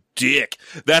back his dick.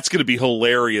 That's going to be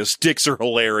hilarious. Dicks are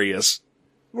hilarious.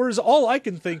 Whereas all I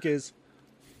can think is,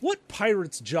 what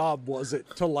pirate's job was it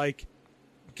to like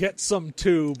get some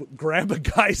tube, grab a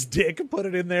guy's dick, put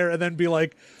it in there, and then be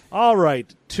like, all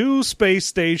right, to space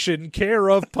station, care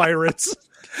of pirates.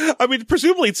 I mean,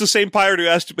 presumably it's the same pirate who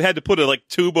had to put a like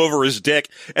tube over his dick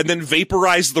and then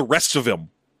vaporize the rest of him.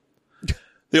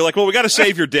 They're like, well, we got to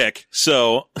save your dick,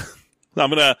 so I'm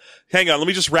gonna hang on. Let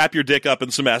me just wrap your dick up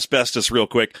in some asbestos real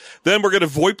quick. Then we're gonna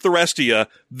VoIP the rest of you.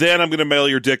 Then I'm gonna mail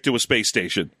your dick to a space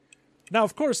station. Now,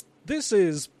 of course, this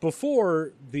is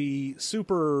before the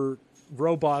super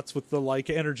robots with the like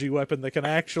energy weapon that can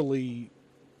actually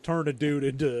turn a dude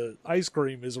into ice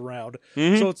cream is around.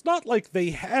 Mm-hmm. So it's not like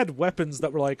they had weapons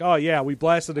that were like, oh yeah, we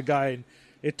blasted a guy and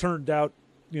it turned out,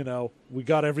 we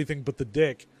got everything but the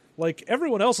dick. Like,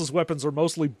 everyone else's weapons are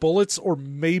mostly bullets or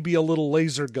maybe a little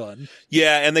laser gun.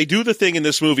 Yeah, and they do the thing in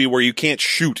this movie where you can't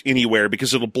shoot anywhere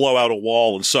because it'll blow out a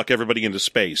wall and suck everybody into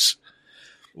space.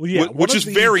 Well, yeah, which is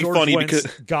very funny because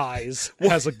guys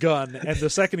has a gun, and the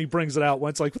second he brings it out,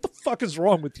 Went's like, "What the fuck is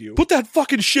wrong with you? Put that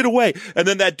fucking shit away!" And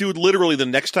then that dude, literally, the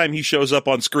next time he shows up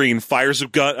on screen, fires a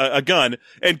gun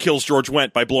and kills George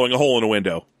Wendt by blowing a hole in a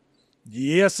window.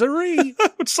 Yes, sirree.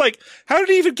 It's like, how did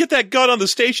he even get that gun on the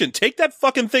station? Take that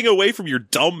fucking thing away from your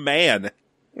dumb man.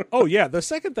 Oh yeah, the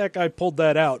second that guy pulled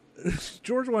that out,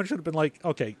 George Wendt should have been like,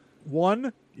 "Okay,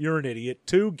 1, you're an idiot.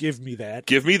 2, give me that.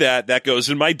 Give me that. That goes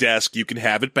in my desk. You can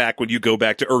have it back when you go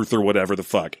back to Earth or whatever the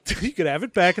fuck." You could have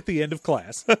it back at the end of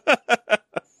class.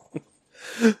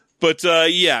 But,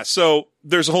 yeah, so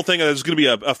there's a whole thing. There's going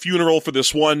to be a funeral for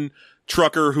this one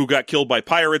trucker who got killed by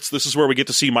pirates. This is where we get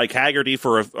to see Mike Haggerty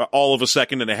for all of a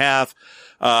second and a half.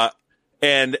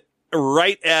 And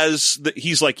right as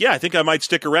he's like, yeah, I think I might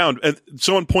stick around. And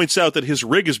someone points out that his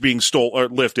rig is being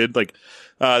lifted, like,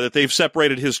 that they've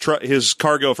separated his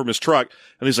cargo from his truck.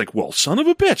 And he's like, well, son of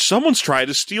a bitch, someone's trying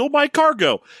to steal my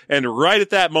cargo. And right at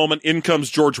that moment, in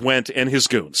comes George Wendt and his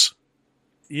goons.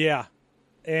 Yeah.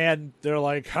 And they're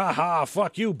like, ha ha,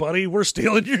 fuck you, buddy. We're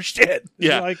stealing your shit.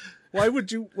 Yeah. You're like, why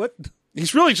would you, what?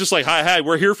 He's really just like, hi,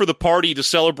 we're here for the party to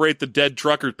celebrate the dead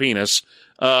trucker penis.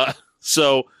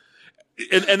 So,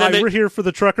 and then we're here for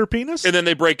the trucker penis? And then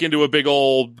they break into a big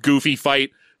old goofy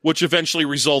fight, which eventually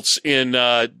results in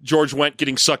George Wendt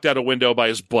getting sucked out a window by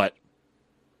his butt.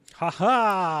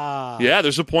 Ha-ha! Yeah,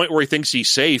 there's a point where he thinks he's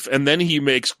safe, and then he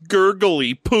makes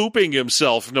gurgly pooping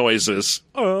himself noises.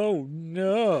 Oh,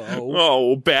 no.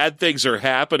 Oh, bad things are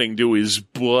happening to his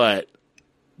butt.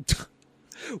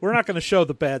 We're not going to show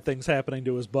the bad things happening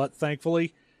to his butt,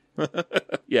 thankfully.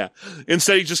 Yeah.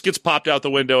 Instead, he just gets popped out the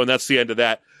window, and that's the end of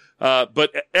that.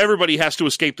 But everybody has to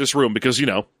escape this room because,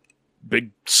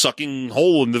 big sucking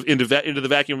hole into the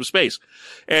vacuum of space.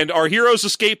 And our heroes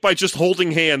escape by just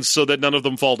holding hands so that none of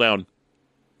them fall down.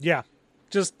 Yeah.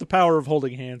 Just the power of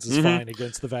holding hands is fine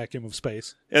against the vacuum of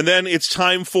space. And then it's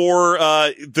time for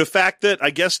the fact that I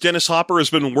guess Dennis Hopper has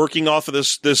been working off of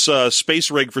this space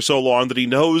rig for so long that he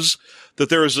knows that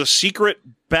there is a secret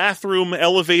bathroom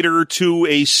elevator to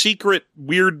a secret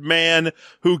weird man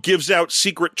who gives out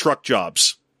secret truck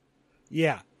jobs.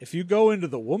 Yeah. If you go into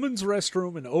the woman's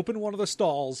restroom and open one of the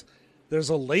stalls, there's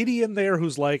a lady in there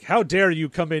who's like, how dare you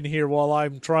come in here while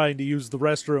I'm trying to use the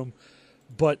restroom?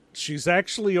 But she's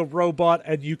actually a robot,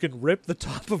 and you can rip the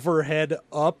top of her head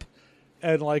up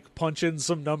and, like, punch in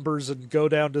some numbers and go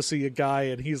down to see a guy,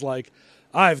 and he's like,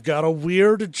 I've got a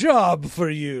weird job for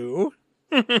you.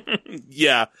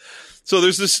 Yeah. So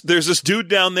there's this dude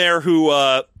down there who,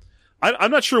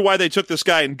 I'm not sure why they took this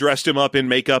guy and dressed him up in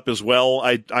makeup as well.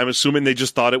 I'm assuming they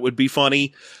just thought it would be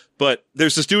funny. But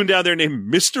there's this dude down there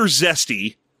named Mr.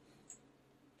 Zesty.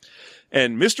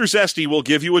 And Mr. Zesty will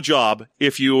give you a job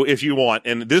if you want.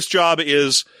 And this job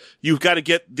is you've got to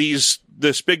get this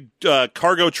big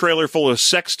cargo trailer full of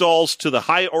sex dolls to the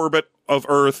high orbit of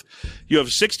Earth. You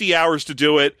have 60 hours to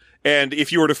do it. And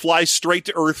if you were to fly straight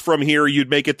to Earth from here, you'd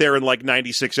make it there in like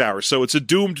 96 hours. So it's a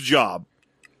doomed job.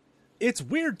 It's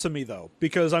weird to me, though,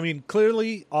 because, I mean,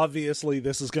 clearly, obviously,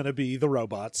 this is going to be the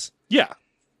robots. Yeah.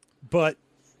 But,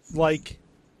 like,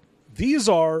 these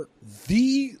are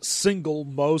the single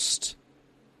most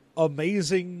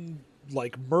amazing,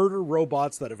 like, murder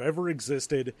robots that have ever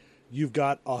existed. You've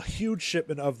got a huge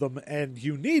shipment of them, and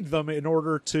you need them in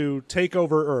order to take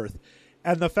over Earth.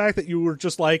 And the fact that you were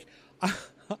just like,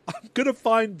 I'm going to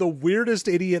find the weirdest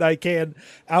idiot I can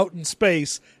out in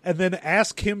space and then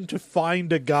ask him to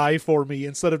find a guy for me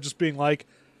instead of just being like,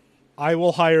 I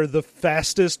will hire the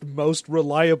fastest, most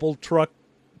reliable truck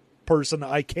person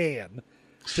I can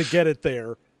to get it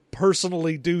there.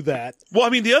 Personally do that. Well, I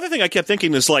mean, the other thing I kept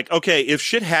thinking is like, okay, if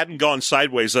shit hadn't gone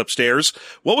sideways upstairs,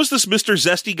 what was this Mr.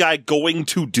 Zesty guy going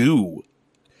to do?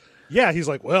 Yeah, he's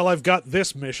like, well, I've got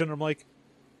this mission. I'm like,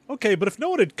 okay, but if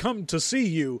no one had come to see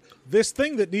you, this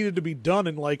thing that needed to be done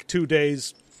in like 2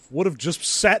 days would have just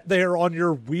sat there on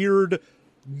your weird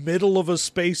middle of a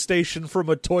space station from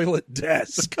a toilet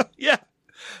desk. Yeah.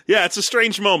 Yeah, it's a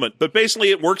strange moment, but basically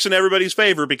it works in everybody's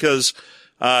favor because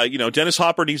Dennis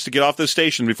Hopper needs to get off this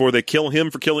station before they kill him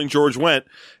for killing George Wendt.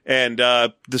 And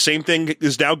the same thing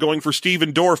is now going for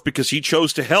Steven Dorff because he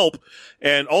chose to help.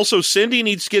 And also Cindy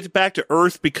needs to get back to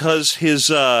Earth because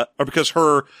because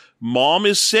her mom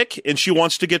is sick and she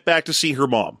wants to get back to see her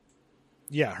mom.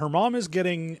 Yeah, her mom is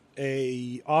getting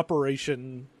a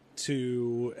operation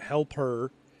to help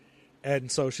her.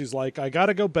 And so she's like, I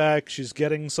gotta go back. She's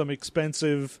getting some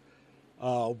expensive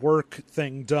work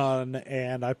thing done,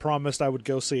 and I promised I would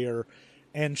go see her.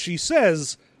 And she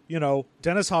says,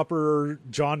 Dennis Hopper,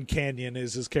 John Canyon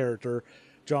is his character.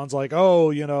 John's like,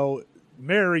 oh,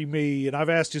 marry me, and I've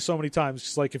asked you so many times.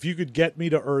 She's like, if you could get me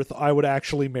to Earth, I would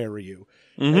actually marry you.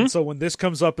 Mm-hmm. And so when this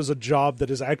comes up as a job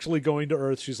that is actually going to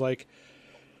Earth, she's like,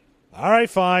 all right,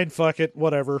 fine, fuck it,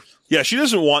 whatever. Yeah, she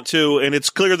doesn't want to, and it's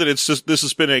clear that this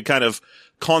has been a kind of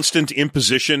constant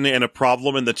imposition and a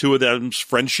problem in the two of them's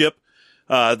friendship.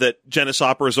 That Dennis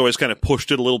Hopper has always kind of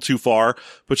pushed it a little too far.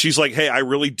 But she's like, hey, I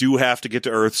really do have to get to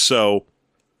Earth, so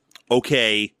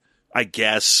okay, I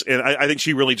guess. And I think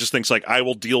she really just thinks like, I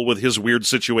will deal with his weird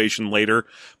situation later.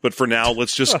 But for now,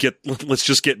 let's just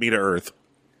get me to Earth.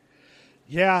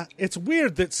 Yeah, it's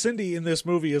weird that Cindy in this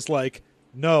movie is like,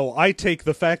 no, I take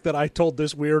the fact that I told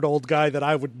this weird old guy that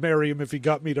I would marry him if he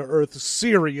got me to Earth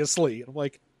seriously. And I'm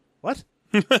like, what?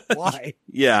 Why?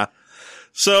 Yeah.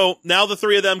 So now the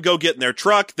three of them go get in their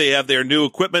truck. They have their new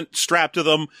equipment strapped to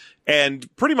them,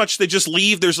 and pretty much they just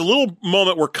leave. There's a little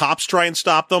moment where cops try and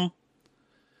stop them.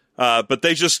 But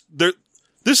this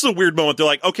is a weird moment. They're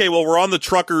like, okay, well, we're on the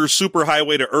trucker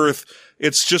superhighway to Earth.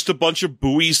 It's just a bunch of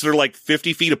buoys that are like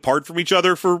 50 feet apart from each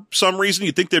other for some reason.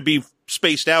 You'd think they'd be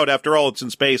spaced out. After all, it's in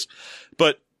space.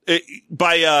 But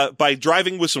by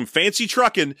driving with some fancy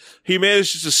trucking, he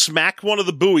manages to smack one of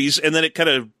the buoys, and then it kind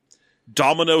of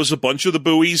dominoes a bunch of the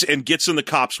buoys and gets in the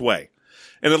cop's way.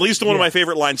 And at least one of my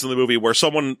favorite lines in the movie where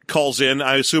someone calls in,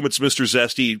 I assume it's Mr.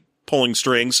 Zesty pulling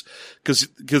strings,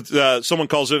 because someone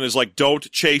calls in and is like,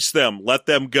 don't chase them, let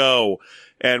them go.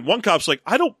 And one cop's like,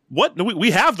 what? No,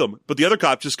 we have them. But the other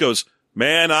cop just goes,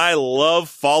 man, I love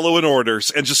following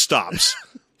orders, and just stops.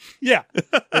 Yeah.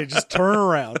 They just turn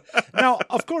around. Now,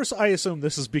 of course, I assume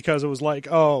this is because it was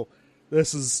like, oh,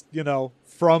 this is,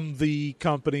 from the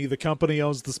company. The company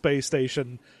owns the space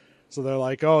station. So they're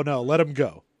like, oh, no, let him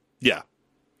go. Yeah.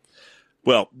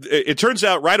 Well, it turns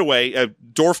out right away,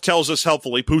 Dorf tells us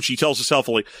helpfully, Poochie tells us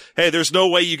helpfully, hey, there's no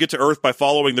way you get to Earth by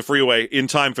following the freeway in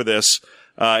time for this.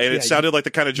 And it sounded like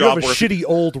the kind of job you have a shitty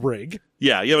old rig.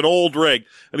 Yeah, you have an old rig.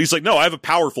 And he's like, no, I have a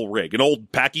powerful rig, an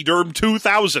old Pachyderm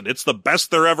 2000. It's the best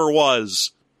there ever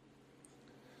was.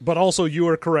 But also, you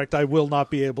are correct. I will not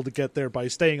be able to get there by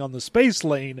staying on the space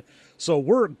lane. So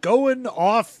we're going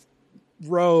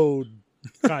off-road,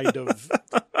 kind of.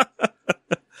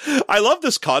 I love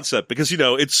this concept because,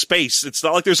 it's space. It's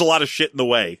not like there's a lot of shit in the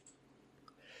way.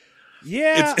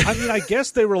 Yeah, I mean, I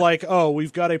guess they were like, oh,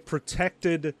 we've got a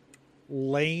protected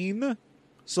lane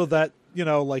so that,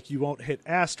 like you won't hit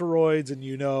asteroids and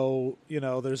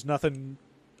there's nothing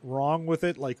wrong with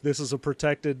it. Like, this is a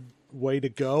protected way to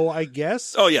go, I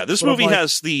guess. Oh, yeah. This movie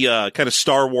has the kind of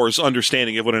Star Wars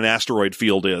understanding of what an asteroid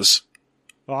field is.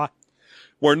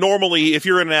 Where normally, if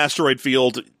you're in an asteroid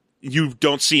field, you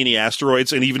don't see any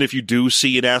asteroids, and even if you do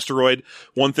see an asteroid,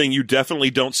 one thing you definitely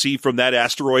don't see from that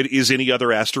asteroid is any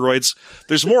other asteroids.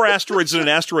 There's more asteroids in an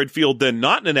asteroid field than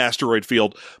not in an asteroid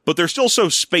field, but they're still so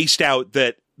spaced out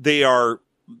that they are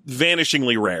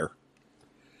vanishingly rare.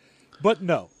 But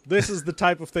no, this is the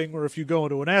type of thing where if you go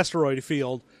into an asteroid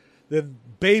field, then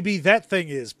baby, that thing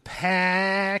is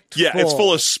packed Yeah, full. It's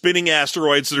full of spinning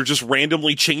asteroids that are just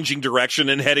randomly changing direction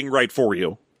and heading right for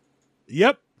you.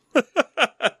 Yep.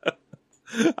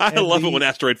 I love it when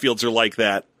asteroid fields are like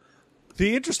that.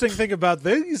 The interesting thing about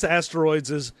these asteroids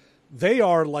is they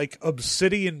are like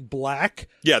obsidian black.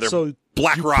 Yeah, they're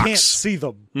black rocks. You can't see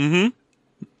them.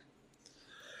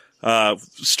 Mm-hmm.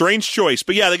 Strange choice.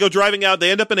 But yeah, they go driving out.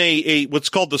 They end up in a what's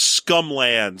called the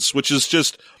Scumlands, which is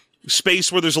just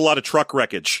space where there's a lot of truck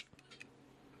wreckage.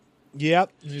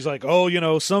 Yep. And he's like,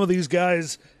 some of these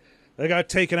guys, they got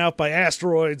taken out by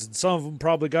asteroids, and some of them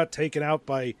probably got taken out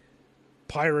by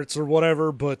pirates or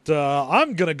whatever, but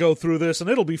I'm going to go through this, and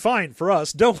it'll be fine for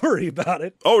us. Don't worry about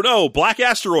it. Oh, no, black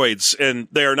asteroids, and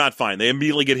they are not fine. They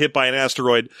immediately get hit by an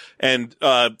asteroid, and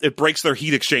it breaks their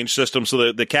heat exchange system,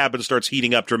 so the cabin starts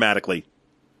heating up dramatically.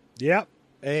 Yep.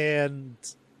 And,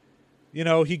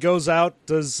 he goes out,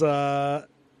 does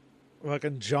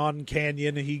fucking John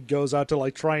Canyon, he goes out to,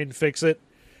 like, try and fix it.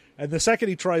 And the second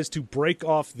he tries to break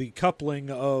off the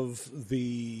coupling of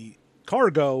the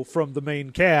cargo from the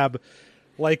main cab,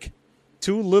 like,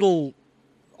 two little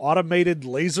automated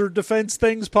laser defense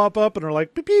things pop up and are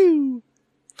like, pew pew.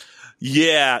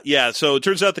 Yeah. So it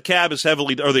turns out the cab is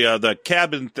heavily, or the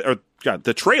cabin, or God,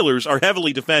 the trailers are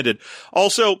heavily defended.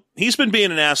 Also, he's been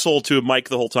being an asshole to Mike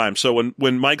the whole time. So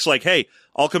when Mike's like, hey,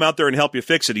 I'll come out there and help you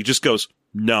fix it, he just goes,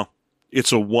 no,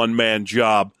 it's a one-man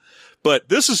job. But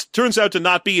this turns out to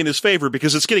not be in his favor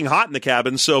because it's getting hot in the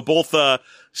cabin. So both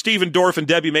Stephen Dorff and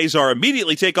Debbie Mazar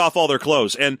immediately take off all their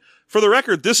clothes. And for the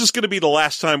record, this is going to be the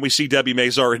last time we see Debbie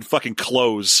Mazar in fucking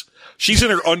clothes. She's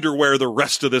in her underwear the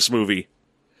rest of this movie.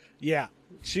 Yeah,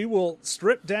 she will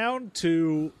strip down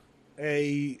to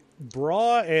a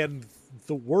bra and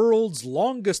the world's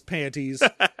longest panties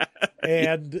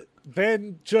and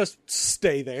then just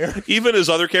stay there. Even as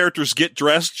other characters get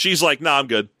dressed, she's like, nah, I'm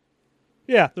good.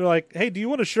 Yeah, they're like, hey, do you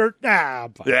want a shirt? Nah,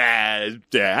 I'm fine.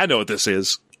 Yeah, I know what this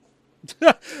is.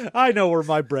 I know where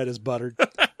my bread is buttered.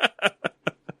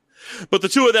 But the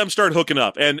two of them start hooking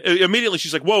up, and immediately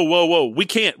she's like, whoa, we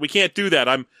can't do that.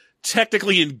 I'm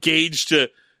technically engaged to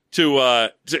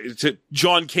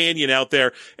John Canyon out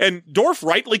there. And Dorff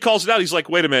rightly calls it out. He's like,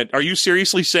 wait a minute, are you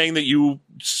seriously saying that you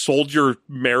sold your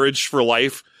marriage for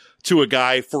life to a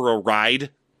guy for a ride?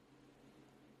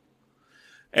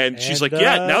 And she's like,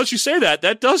 yeah, now that you say that,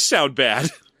 that does sound bad.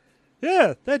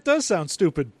 Yeah, that does sound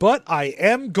stupid, but I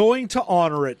am going to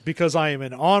honor it because I am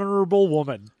an honorable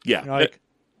woman. Yeah. Like,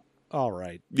 all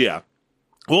right. Yeah.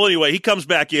 Well, anyway, he comes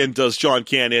back in, does John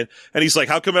Canyon, and he's like,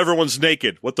 how come everyone's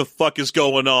naked? What the fuck is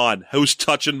going on? Who's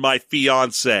touching my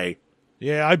fiancé?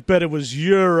 Yeah, I bet it was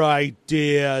your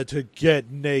idea to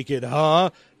get naked,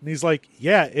 huh? And he's like,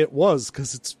 yeah, it was,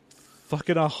 because it's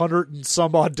fucking 100 and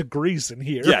some odd degrees in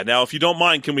here. Yeah, now, if you don't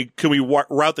mind, can we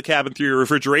route the cabin through your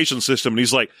refrigeration system? And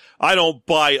he's like, I don't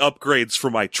buy upgrades for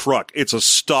my truck. It's a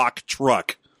stock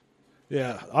truck.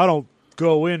 Yeah, I don't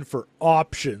go in for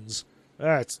options.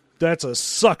 That's a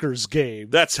sucker's game.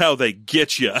 That's how they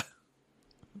get you.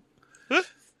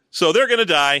 So they're going to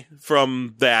die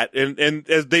from that. And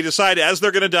as they decide, as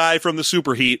they're going to die from the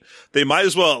superheat, they might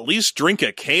as well at least drink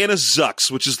a can of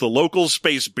Zucks, which is the local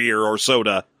space beer or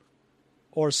soda.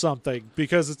 Or something.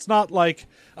 Because it's not like...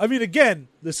 I mean, again,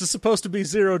 this is supposed to be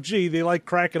zero G. They, like,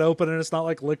 crack it open and it's not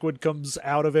like liquid comes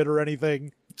out of it or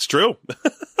anything. It's true.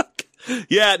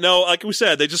 Yeah, no, like we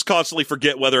said, they just constantly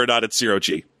forget whether or not it's zero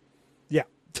G. Yeah.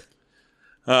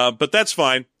 But that's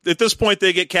fine. At this point,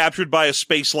 they get captured by a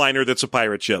space liner that's a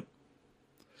pirate ship.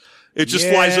 It just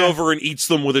flies over and eats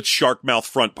them with its shark mouth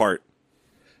front part.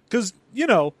 Because,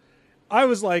 I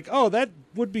was like, oh, that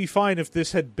would be fine if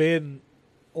this had been,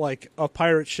 like, a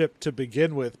pirate ship to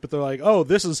begin with. But they're like, oh,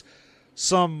 this is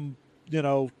some,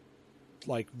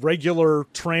 like, regular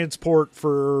transport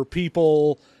for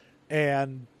people.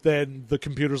 And then the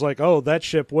computer's like, oh, that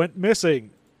ship went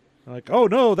missing. I'm like, oh,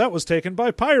 no, that was taken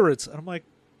by pirates. And I'm like,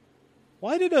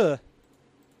 why does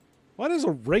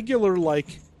a regular,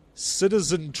 like,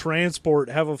 citizen transport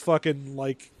have a fucking,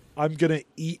 like, I'm gonna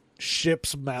eat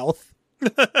ship's mouth?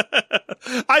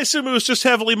 I assume it was just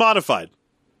heavily modified.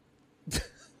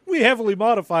 We heavily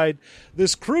modified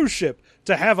this cruise ship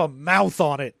to have a mouth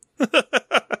on it.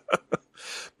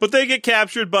 But they get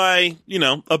captured by,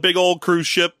 a big old cruise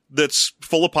ship that's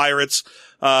full of pirates.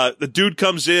 The dude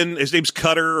comes in. His name's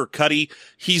Cutter or Cuddy.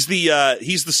 He's the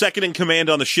second in command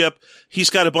on the ship.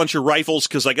 He's got a bunch of rifles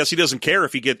because I guess he doesn't care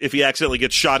if he accidentally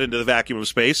gets shot into the vacuum of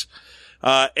space.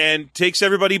 And takes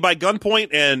everybody by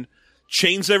gunpoint and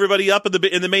chains everybody up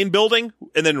in the main building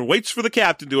and then waits for the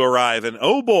captain to arrive. And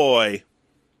oh boy,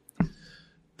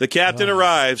 the captain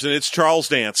arrives and it's Charles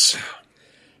Dance.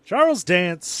 Charles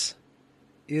Dance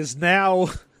is now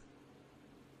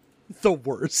the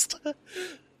worst.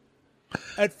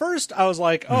 At first, I was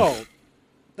like, oh,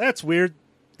 that's weird.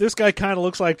 This guy kind of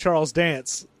looks like Charles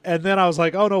Dance. And then I was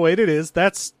like, oh, no, wait, it is.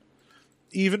 That's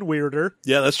even weirder.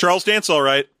 Yeah, that's Charles Dance, all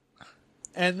right.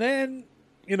 And then,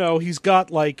 he's got,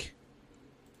 like...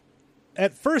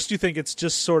 At first, you think it's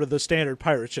just sort of the standard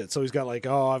pirate shit. So he's got, like,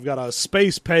 oh, I've got a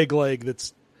space peg leg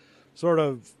that's sort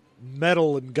of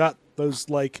metal and got those,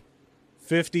 like...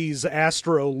 50s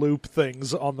Astro loop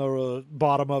things on the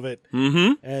bottom of it.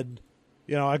 Mm-hmm. And,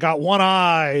 I got one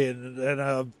eye and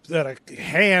a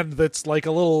hand that's like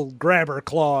a little grabber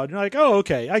claw. And you're like, oh,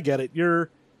 okay, I get it. You're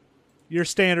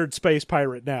standard space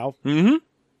pirate now. Mm-hmm.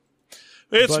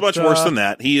 It's much worse than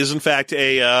that. He is, in fact,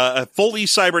 a fully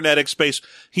cybernetic space.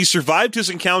 He survived his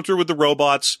encounter with the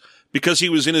robots because he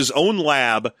was in his own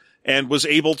lab and was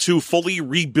able to fully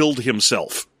rebuild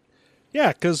himself.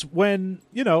 Yeah, because when,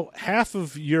 half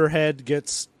of your head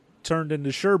gets turned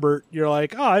into sherbet, you're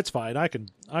like, oh, it's fine. I can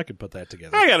put that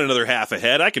together. I got another half a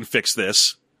head. I can fix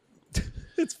this.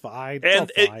 It's fine.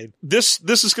 And it's fine. This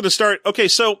is going to start. Okay,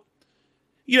 so,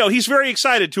 he's very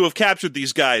excited to have captured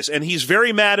these guys, and he's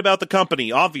very mad about the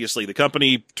company. Obviously, the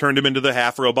company turned him into the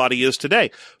half robot he is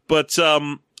today. But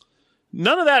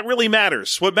none of that really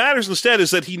matters. What matters instead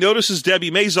is that he notices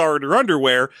Debbie Mazar in her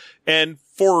underwear, and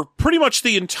for pretty much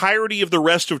the entirety of the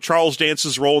rest of Charles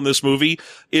Dance's role in this movie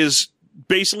is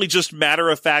basically just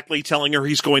matter-of-factly telling her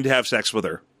he's going to have sex with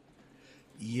her.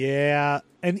 Yeah,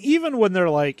 and even when they're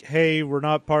like, hey, we're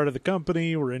not part of the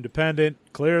company, we're independent,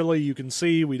 clearly you can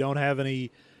see we don't have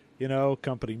any,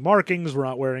 company markings, we're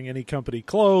not wearing any company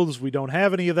clothes, we don't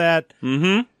have any of that.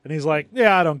 Mm-hmm. And he's like,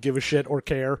 yeah, I don't give a shit or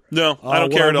care. No, I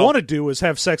don't care at all. What I want to do is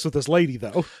have sex with this lady,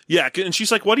 though. Yeah, and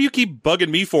she's like, what do you keep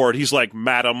bugging me for? And he's like,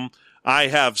 madam, I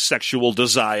have sexual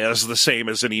desires the same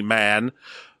as any man.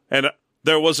 And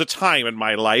there was a time in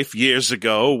my life years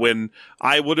ago when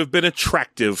I would have been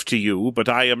attractive to you, but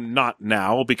I am not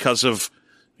now because of,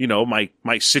 my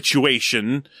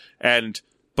situation.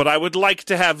 But I would like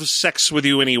to have sex with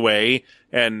you anyway,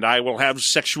 and I will have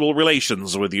sexual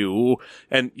relations with you.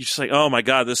 And you're just like, oh my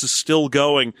God, this is still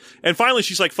going. And finally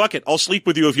she's like, fuck it, I'll sleep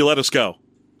with you if you let us go.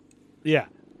 Yeah.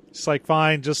 It's like,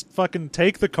 fine, just fucking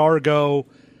take the cargo.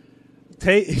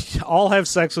 I'll have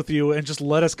sex with you and just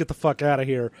let us get the fuck out of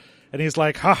here. And he's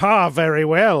like, haha, very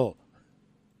well.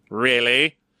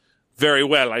 Really? Very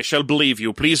well, I shall believe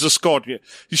you. Please escort me.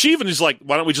 She even is like,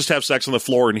 why don't we just have sex on the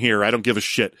floor in here? I don't give a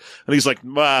shit. And he's like,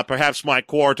 perhaps my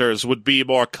quarters would be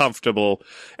more comfortable.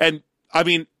 And, I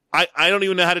mean, I don't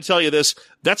even know how to tell you this.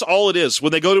 That's all it is.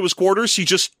 When they go to his quarters, he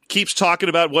just keeps talking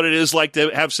about what it is like to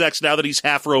have sex now that he's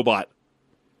half robot.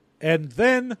 And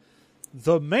then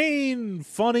the main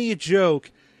funny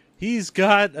joke, he's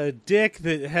got a dick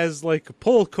that has like a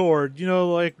pull cord,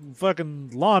 like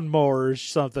fucking lawnmower or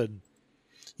something.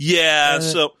 Yeah,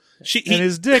 so and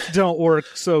his dick don't work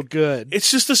so good. It's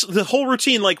just the whole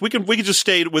routine. Like we could just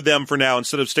stay with them for now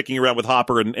instead of sticking around with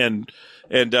Hopper and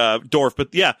Dorf.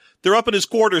 But yeah, they're up in his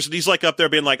quarters and he's like up there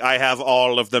being like, I have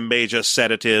all of the major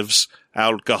sedatives,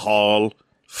 alcohol,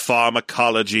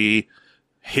 pharmacology,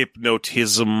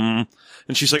 hypnotism.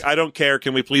 And she's like, I don't care.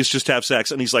 Can we please just have sex?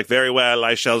 And he's like, very well,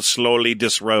 I shall slowly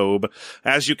disrobe.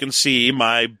 As you can see,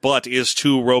 my butt is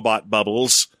 2 robot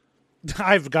bubbles.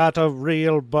 I've got a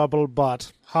real bubble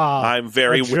butt. Ha. I'm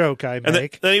very a joke I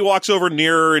make. Then he walks over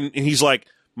nearer and he's like,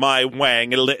 My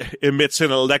wang emits an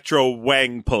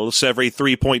electro-wang pulse every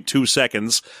 3.2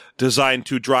 seconds, designed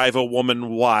to drive a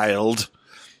woman wild.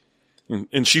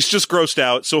 And she's just grossed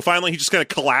out. So finally he just kind of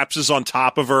collapses on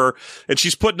top of her, and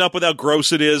she's putting up with how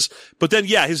gross it is. But then,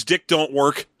 yeah, his dick don't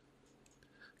work.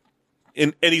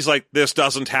 And he's like, this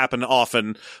doesn't happen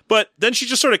often. But then she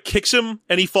just sort of kicks him,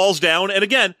 and he falls down. And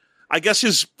again, I guess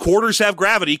his quarters have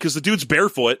gravity because the dude's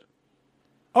barefoot.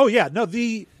 Oh, yeah. No,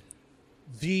 the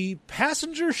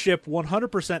passenger ship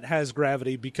 100% has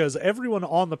gravity because everyone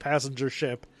on the passenger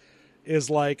ship is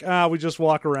like, we just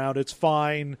walk around. It's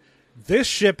fine. This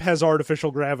ship has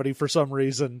artificial gravity for some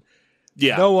reason.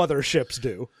 Yeah. No other ships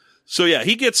do. So, yeah,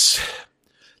 he gets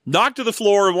knocked to the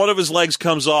floor, and one of his legs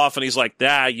comes off, and he's like,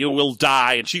 you will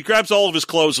die. And she grabs all of his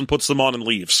clothes and puts them on and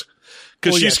leaves.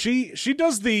 Well, yeah, she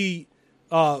does the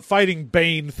fighting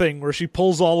Bane thing where she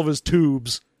pulls all of his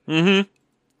tubes. Mm-hmm.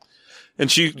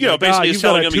 And she, basically is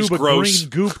telling him he's gross. Green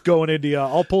goop going into you.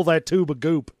 I'll pull that tube of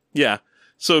goop. Yeah.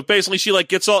 So basically she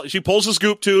she pulls his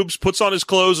goop tubes, puts on his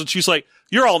clothes, and she's like,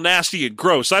 you're all nasty and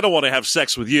gross. I don't want to have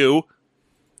sex with you.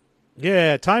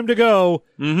 Yeah, time to go.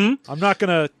 Mm-hmm. I'm not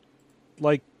going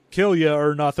to, kill you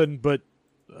or nothing, but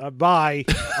bye.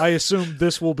 I assume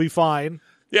this will be fine.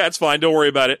 Yeah, it's fine. Don't worry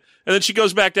about it. And then she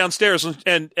goes back downstairs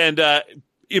and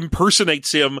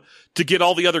impersonates him to get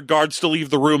all the other guards to leave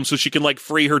the room so she can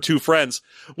free her two friends,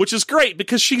 which is great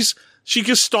because she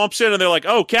just stomps in and they're like,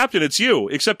 oh, Captain, it's you,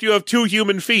 except you have 2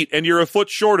 human feet and you're a foot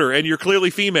shorter and you're clearly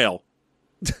female.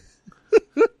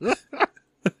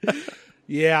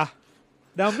 Yeah.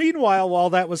 Now, meanwhile, while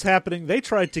that was happening, they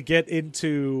tried to get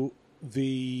into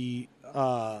the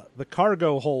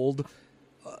cargo hold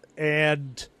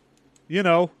and,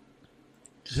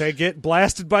 they get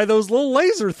blasted by those little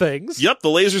laser things. Yep, the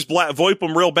lasers VoIP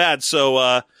them real bad,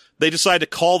 so they decide to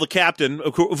call the captain,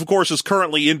 who, of course, is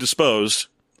currently indisposed.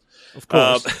 Of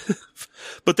course.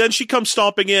 But then she comes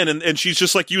stomping in, and she's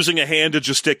just, using a hand to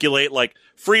gesticulate,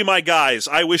 free my guys,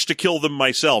 I wish to kill them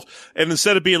myself. And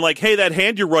instead of being like, hey, that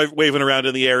hand you're waving around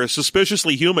in the air is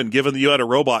suspiciously human, given that you had a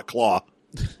robot claw.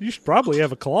 You should probably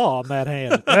have a claw on that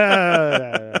hand.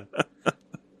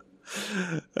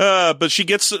 But she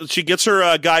gets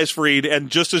her guys freed, and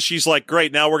just as she's like,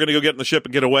 great, now we're going to go get in the ship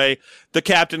and get away, the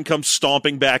captain comes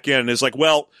stomping back in and is like,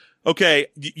 well, okay,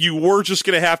 you were just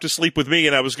going to have to sleep with me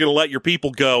and I was going to let your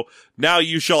people go. Now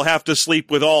you shall have to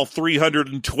sleep with all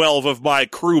 312 of my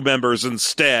crew members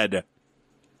instead.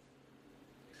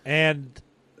 And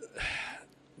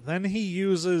then he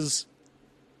uses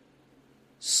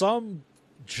some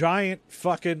giant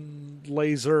fucking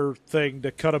laser thing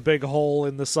to cut a big hole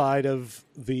in the side of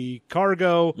the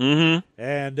cargo. Mm-hmm.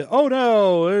 And oh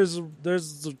no,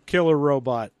 there's a killer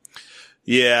robot.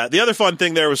 Yeah, the other fun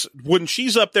thing there was when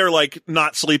she's up there,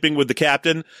 not sleeping with the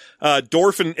captain,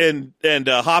 Dorf and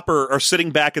Hopper are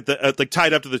sitting back at the,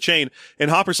 tied up to the chain,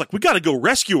 and Hopper's like, we gotta go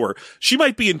rescue her. She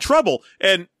might be in trouble.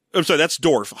 And, I'm sorry, that's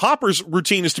Dorf. Hopper's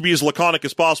routine is to be as laconic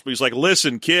as possible. He's like,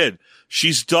 listen, kid,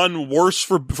 she's done worse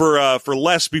for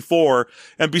less before.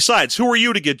 And besides, who are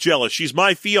you to get jealous? She's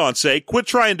my fiancé. Quit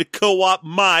trying to co-opt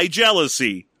my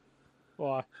jealousy.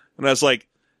 Why? And I was like,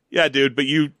 yeah, dude, but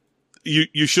you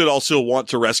should also want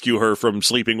to rescue her from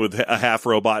sleeping with a half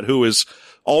robot who is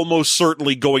almost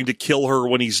certainly going to kill her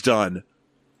when he's done.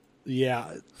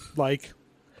 Yeah,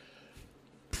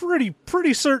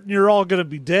 pretty certain you're all going to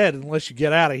be dead unless you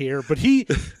get out of here. But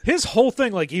his whole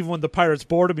thing, even when the pirates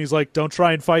board him, he's like, don't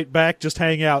try and fight back, just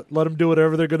hang out. Let them do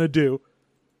whatever they're going to do.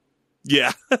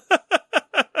 Yeah.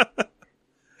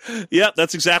 Yeah,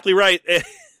 that's exactly right.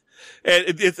 And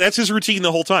that's his routine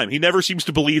the whole time. He never seems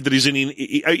to believe that he's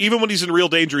even when he's in real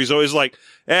danger, he's always like,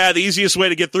 the easiest way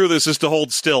to get through this is to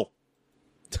hold still.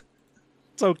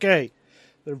 It's okay.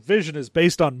 Their vision is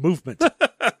based on movement.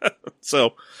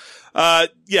 So,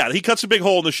 he cuts a big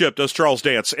hole in the ship, does Charles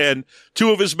Dance, and 2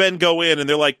 of his men go in and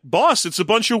they're like, boss, it's a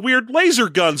bunch of weird laser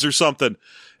guns or something.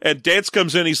 And Dance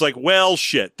comes in, he's like, well,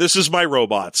 shit, this is my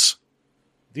robots.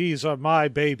 These are my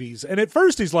babies. And at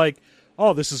first he's like,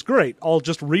 oh, this is great. I'll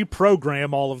just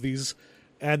reprogram all of these,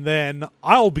 and then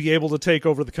I'll be able to take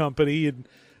over the company, and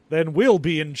then we'll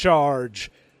be in charge.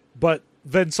 But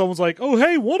then someone's like, oh,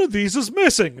 hey, one of these is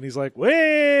missing. And he's like,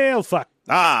 well, fuck.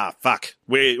 Ah, fuck.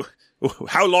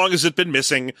 How long has it been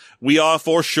missing? We are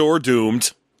for sure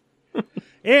doomed.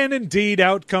 And indeed,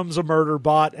 out comes a murder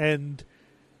bot, and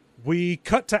we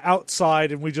cut to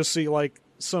outside, and we just see,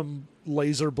 some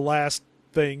laser blast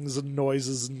things and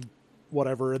noises and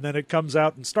whatever, and then it comes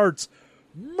out and starts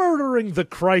murdering the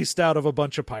Christ out of a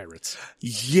bunch of pirates.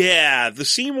 Yeah, the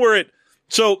scene where it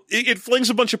So it flings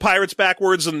a bunch of pirates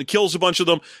backwards and kills a bunch of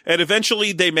them, and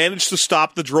eventually they manage to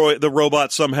stop the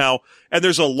robot somehow. And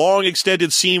there's a long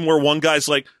extended scene where one guy's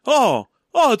like, "Oh,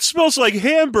 it smells like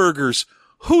hamburgers.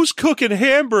 Who's cooking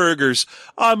hamburgers?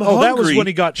 I'm hungry." That was when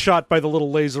he got shot by the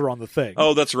little laser on the thing.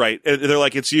 Oh, that's right. And they're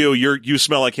like, "It's you. You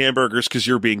smell like hamburgers because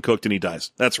you're being cooked," and he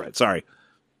dies. That's right. Sorry.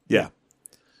 Yeah.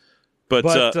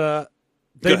 But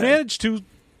they managed to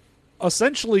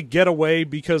essentially get away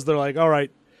because they're like, all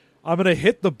right, I'm going to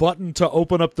hit the button to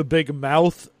open up the big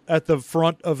mouth at the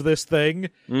front of this thing,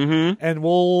 and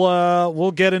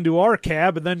we'll get into our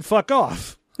cab and then fuck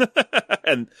off.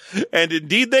 and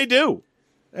indeed they do.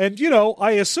 And,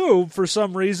 I assume for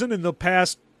some reason in the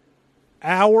past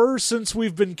hour since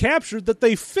we've been captured that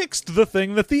they fixed the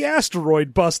thing that the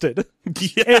asteroid busted.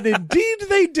 Yeah. And indeed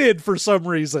they did for some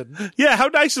reason. Yeah, how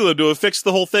nice of them to have fixed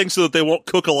the whole thing so that they won't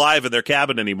cook alive in their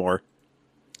cabin anymore.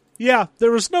 Yeah,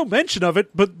 there was no mention of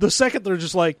it, but the second they're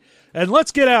just like, and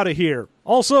let's get out of here.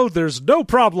 Also, there's no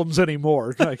problems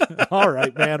anymore. Like, all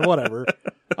right, man, whatever.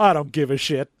 I don't give a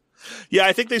shit. Yeah,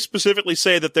 I think they specifically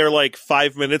say that they're like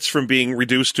 5 minutes from being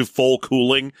reduced to full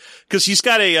cooling, because he's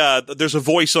got there's a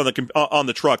voice on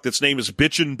the truck that's name is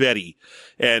Bitchin' Betty,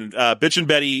 and Bitchin'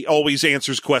 Betty always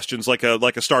answers questions like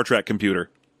a Star Trek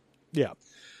computer. Yeah.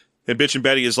 And Bitchin'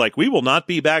 Betty is like, "We will not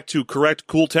be back to correct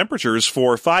cool temperatures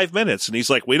for 5 minutes," and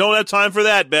he's like, "We don't have time for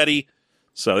that, Betty."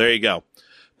 So there you go.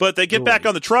 But they get back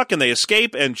on the truck and they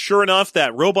escape, and sure enough,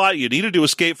 that robot, you needed to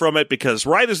escape from it, because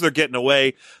right as they're getting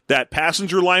away, that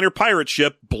passenger liner pirate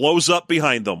ship blows up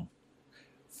behind them.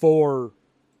 For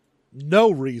no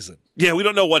reason. Yeah, we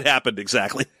don't know what happened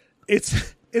exactly. It's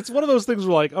one of those things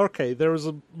where, like, okay, there was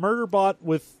a murder bot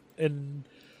with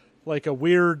like a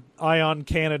weird ion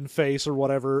cannon face or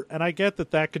whatever, and I get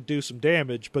that could do some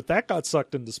damage, but that got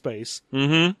sucked into space.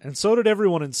 Mm-hmm. And so did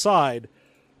everyone inside.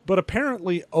 But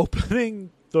apparently opening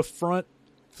the front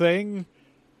thing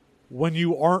when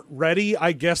you aren't ready,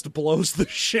 I guess, blows the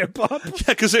ship up. Yeah,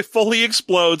 because it fully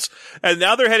explodes, and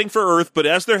now they're heading for Earth, but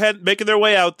as they're making their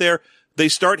way out there, they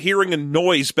start hearing a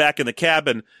noise back in the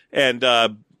cabin, and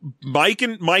Mike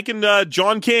and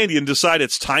John Canyon decide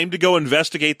it's time to go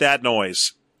investigate that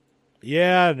noise.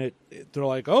 Yeah, and they're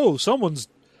like, oh, someone's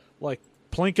like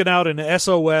plinking out an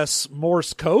SOS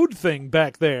Morse code thing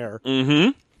back there.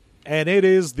 Mm-hmm. And it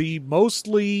is the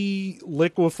mostly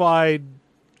liquefied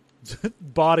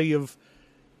body of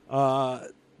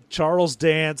Charles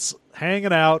Dance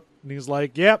hanging out. And he's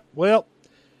like, yep, well,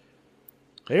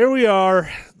 here we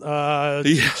are.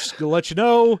 Just to let you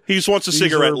know. He just wants a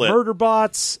cigarette lit. Murder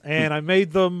bots, and I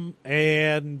made them,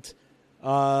 and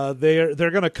they're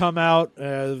going to come out.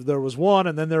 There was one,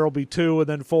 and then there will be 2, and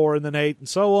then 4, and then 8, and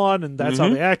so on. And that's how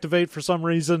they activate for some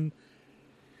reason.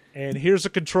 And here's a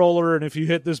controller, and if you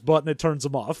hit this button, it turns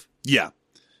them off. Yeah.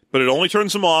 But it only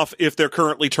turns them off if they're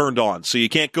currently turned on. So you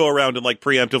can't go around and like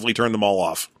preemptively turn them all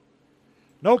off.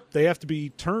 Nope. They have to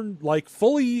be turned like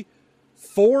fully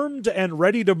formed and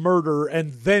ready to murder,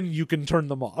 and then you can turn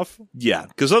them off. Yeah,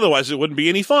 because otherwise it wouldn't be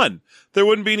any fun. There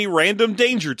wouldn't be any random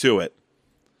danger to it.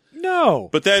 No.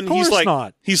 But then he's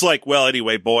like, well,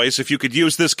 anyway, boys, if you could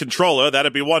use this controller,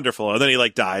 that'd be wonderful. And then he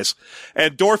like dies.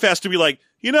 And Dorf has to be like,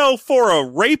 for a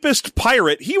rapist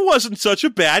pirate, he wasn't such a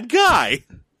bad guy.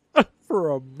 For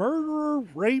a murderer,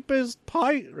 rapist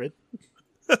pirate.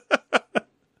 And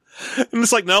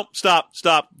it's like, nope, stop.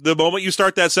 The moment you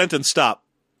start that sentence, stop.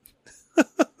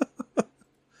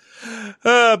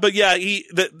 But yeah,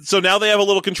 so now they have a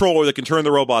little controller that can turn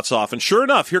the robots off. And sure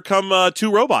enough, here come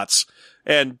 2 robots.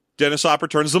 And Dennis Hopper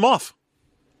turns them off.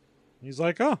 He's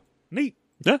like, oh, neat.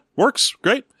 Yeah, works.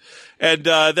 Great. And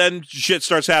then shit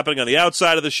starts happening on the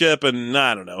outside of the ship, and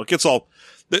I don't know. It gets all...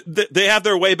 They have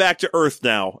their way back to Earth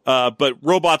now, but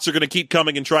robots are going to keep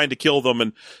coming and trying to kill them,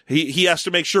 and he has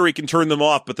to make sure he can turn them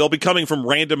off, but they'll be coming from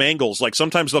random angles. Like,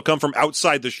 sometimes they'll come from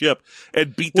outside the ship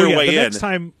and beat their way in. The next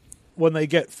time when they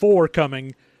get 4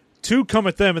 coming, 2 come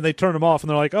at them and they turn them off, and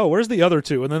they're like, oh, where's the other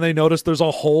 2? And then they notice there's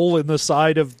a hole in the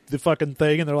side of the fucking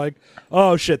thing, and they're like,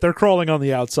 oh, shit, they're crawling on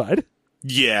the outside.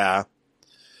 Yeah.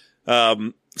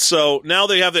 So now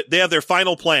they have their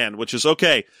final plan, which is,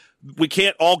 okay, we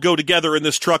can't all go together in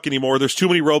this truck anymore. There's too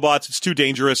many robots. It's too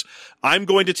dangerous. I'm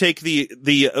going to take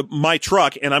my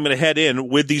truck and I'm going to head in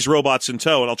with these robots in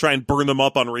tow, and I'll try and burn them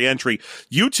up on reentry.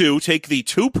 You 2 take the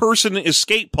 2-person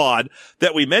escape pod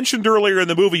that we mentioned earlier in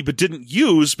the movie but didn't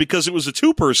use because it was a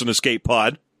 2-person escape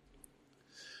pod,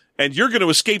 and you're going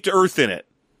to escape to Earth in it.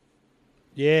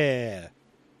 Yeah.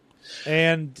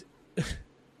 And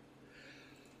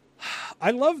I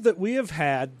love that we have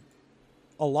had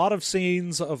a lot of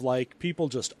scenes of like people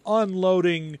just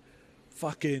unloading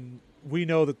fucking we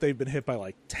know that they've been hit by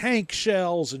like tank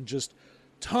shells and just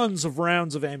tons of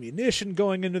rounds of ammunition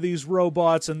going into these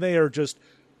robots, and they are just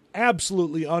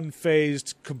absolutely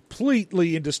unfazed,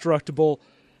 completely indestructible.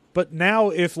 But now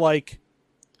if like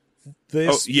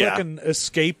this fucking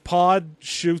escape pod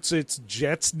shoots its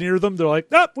jets near them, they're like,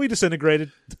 nope, we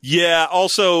disintegrated. Yeah,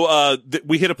 also,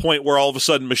 we hit a point where all of a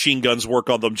sudden machine guns work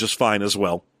on them just fine as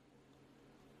well.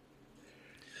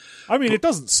 I mean, it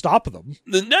doesn't stop them.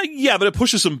 Yeah, but it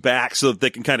pushes them back so that they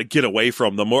can kind of get away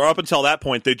from them. Or up until that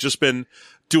point, they've just been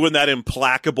doing that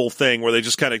implacable thing where they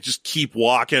just kind of just keep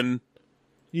walking.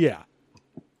 Yeah.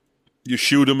 You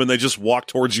shoot them and they just walk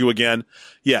towards you again.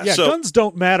 Yeah, so guns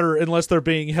don't matter unless they're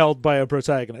being held by a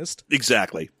protagonist.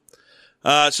 Exactly.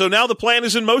 So now the plan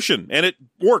is in motion, and it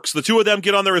works. The two of them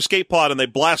get on their escape pod and they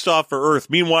blast off for Earth.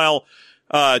 Meanwhile,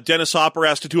 Dennis Hopper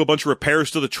has to do a bunch of repairs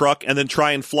to the truck and then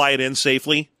try and fly it in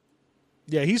safely.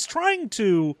 Yeah, he's trying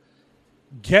to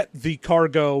get the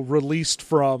cargo released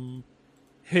from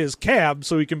his cab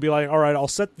so he can be like, all right, I'll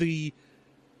set the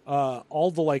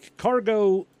all the like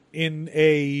cargo in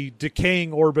a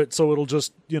decaying orbit so it'll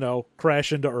just,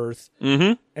 crash into Earth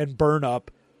and burn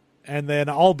up, and then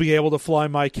I'll be able to fly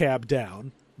my cab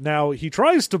down. Now, he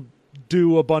tries to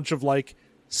do a bunch of like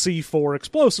C4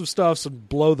 explosive stuffs and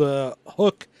blow the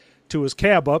hook to his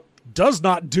cab up, does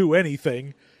not do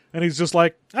anything. And he's just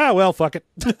like, well, fuck it.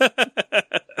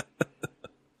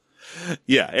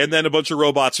 Yeah, and then a bunch of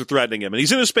robots are threatening him. And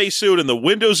he's in a spacesuit, and the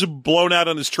windows are blown out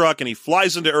on his truck, and he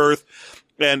flies into Earth.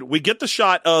 And we get the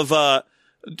shot of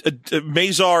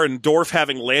Mazar and Dorf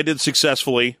having landed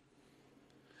successfully.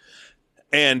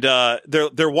 And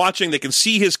they're watching. They can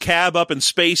see his cab up in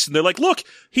space, and they're like, "Look,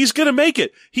 he's gonna make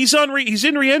it. He's in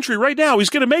re-entry right now. He's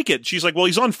gonna make it." She's like, "Well,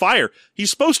 he's on fire. He's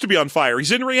supposed to be on fire.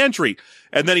 He's in re-entry."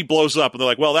 And then he blows up, and they're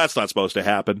like, "Well, that's not supposed to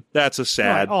happen. That's a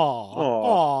sad." Right.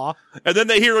 Aw. And then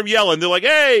they hear him yelling. They're like,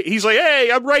 "Hey!" He's like,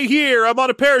 "Hey, I'm right here. I'm on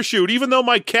a parachute. Even though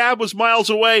my cab was miles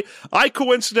away, I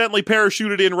coincidentally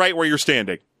parachuted in right where you're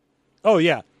standing." Oh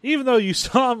yeah. Even though you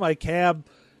saw my cab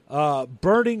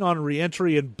burning on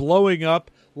re-entry and blowing up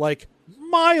like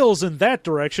miles in that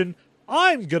direction,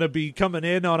 I'm going to be coming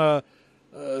in on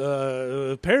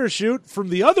a parachute from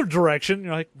the other direction.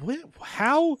 You're like,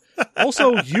 how?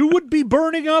 Also, you would be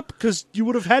burning up because you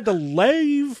would have had to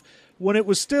leave when it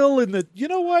was still in the, you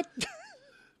know what?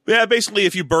 Yeah, basically,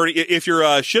 if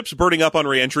your ship's burning up on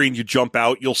re-entry and you jump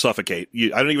out, you'll suffocate.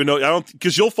 I don't even know.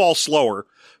 Because you'll fall slower.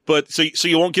 But so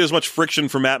you won't get as much friction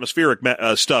from atmospheric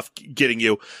stuff getting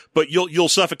you, but you'll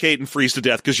suffocate and freeze to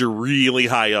death because you're really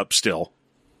high up still.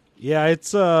 Yeah,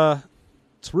 it's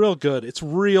real good. It's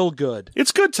real good.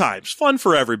 It's good times, fun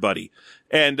for everybody,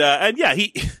 and yeah,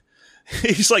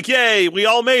 he's like, "Yay, we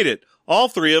all made it. All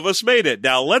three of us made it.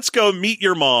 Now let's go meet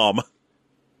your mom."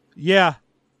 Yeah.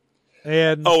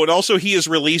 And also he is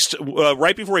released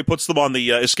right before he puts them on the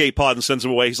escape pod and sends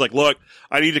them away. He's like, "Look,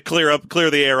 I need to clear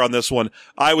the air on this one.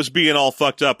 I was being all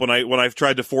fucked up when I've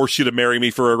tried to force you to marry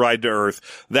me for a ride to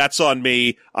Earth. That's on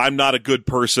me. I'm not a good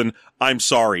person. I'm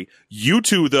sorry. You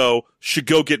two, though, should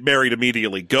go get married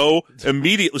immediately. Go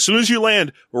immediately. As soon as you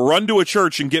land, run to a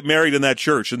church and get married in that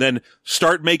church, and then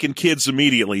start making kids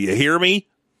immediately. You hear me?"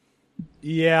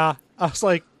 Yeah. I was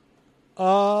like,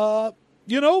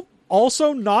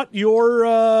 also not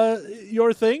your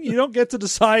thing. You don't get to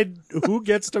decide who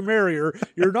gets to marry her.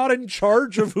 You're not in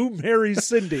charge of who marries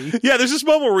Cindy. Yeah, there's this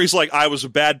moment where he's like, "I was a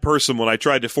bad person when I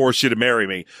tried to force you to marry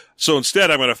me. So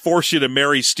instead, I'm going to force you to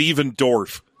marry Steven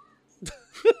Dorff."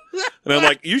 And I'm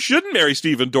like, "You shouldn't marry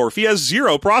Steven Dorff. He has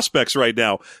zero prospects right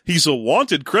now. He's a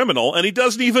wanted criminal, and he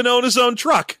doesn't even own his own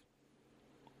truck."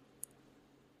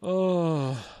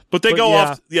 Oh. But they go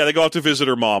off. Yeah, they go off to visit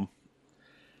her mom.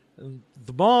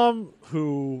 The mom,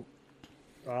 who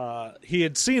he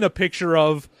had seen a picture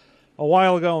of a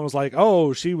while ago and was like,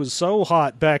 "Oh, she was so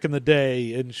hot back in the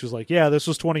day." And she was like, "Yeah, this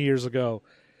was 20 years ago."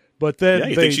 But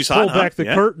then they pull back the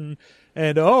curtain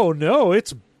and, oh no,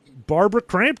 it's Barbara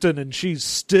Crampton and she's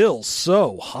still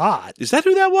so hot. Is that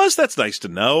who that was? That's nice to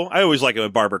know. I always like it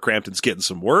when Barbara Crampton's getting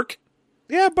some work.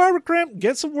 Yeah, Barbara Crampton,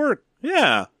 get some work.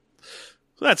 Yeah.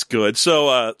 That's good.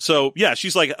 So yeah,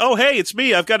 she's like, "Oh, hey, it's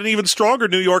me. I've got an even stronger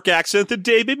New York accent than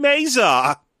David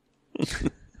Meza."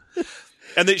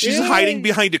 And then she's hiding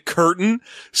behind a curtain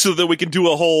so that we can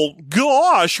do a whole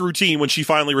gosh routine when she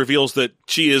finally reveals that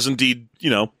she is indeed,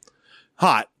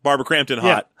 hot. Barbara Crampton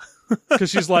hot.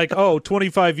 Because she's like,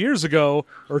 25 years ago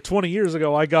or 20 years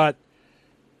ago, I got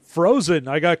frozen.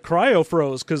 I got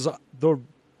cryo-froze because the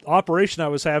operation I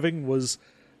was having was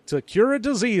to cure a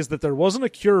disease that there wasn't a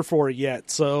cure for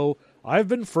yet. So I've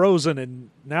been frozen, and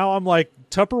now I'm like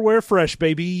Tupperware fresh,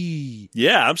 baby.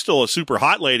 Yeah, I'm still a super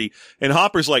hot lady. And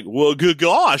Hopper's like, well, good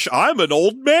gosh, I'm an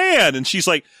old man. And she's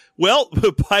like, well,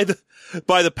 by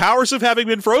the powers of having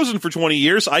been frozen for 20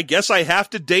 years, I guess I have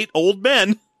to date old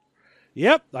men.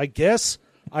 Yep, I guess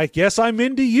I'm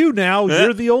into you now.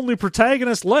 You're the only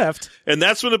protagonist left. And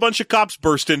that's when a bunch of cops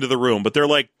burst into the room, but they're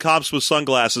like cops with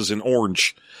sunglasses in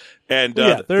orange. And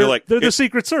they're like, they're the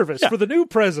Secret Service for the new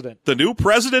president. The new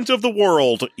president of the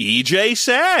world, E.J.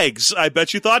 Saggs. I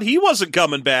bet you thought he wasn't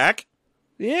coming back.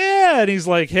 Yeah, and he's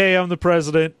like, hey, I'm the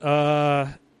president.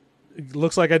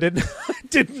 Looks like I didn't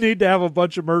need to have a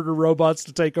bunch of murder robots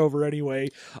to take over anyway.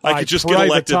 I could just get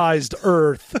elected. Privatized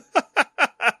Earth.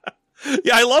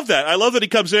 Yeah, I love that. I love that he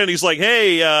comes in and he's like,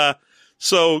 hey,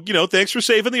 so, thanks for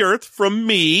saving the Earth from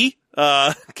me.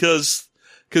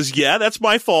 Cause yeah, that's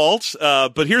my fault.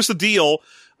 But here's the deal.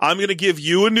 I'm going to give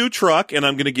you a new truck, and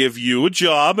I'm going to give you a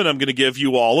job, and I'm going to give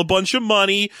you all a bunch of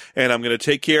money, and I'm going to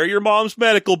take care of your mom's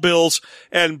medical bills.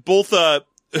 And both,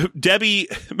 Debbie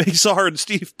Mazar and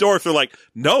Steve Dorff are like,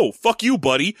 no, fuck you,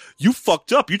 buddy. You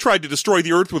fucked up. You tried to destroy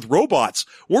the Earth with robots.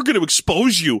 We're going to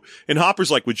expose you. And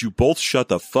Hopper's like, would you both shut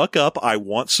the fuck up? I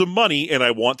want some money, and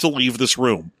I want to leave this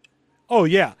room. Oh,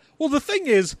 yeah. Well, the thing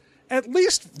is, at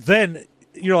least then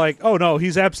you're like, oh, no,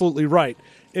 he's absolutely right.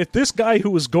 If this guy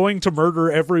who was going to murder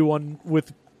everyone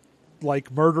with, like,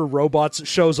 murder robots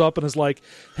shows up and is like,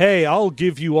 hey, I'll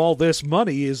give you all this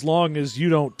money as long as you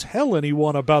don't tell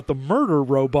anyone about the murder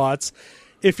robots.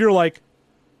 If you're like,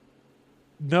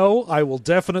 no, I will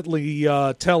definitely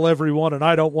tell everyone and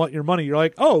I don't want your money, you're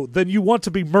like, oh, then you want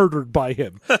to be murdered by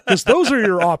him. Because those are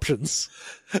your options.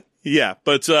 Yeah,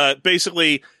 but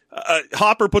basically...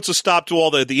 Hopper puts a stop to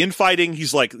all the infighting.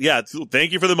 He's like, yeah,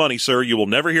 thank you for the money, sir. You will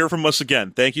never hear from us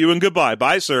again. Thank you and goodbye.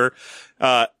 Bye, sir.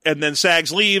 And then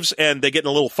Saggs leaves and they get in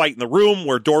a little fight in the room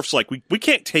where Dorff's like, we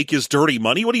can't take his dirty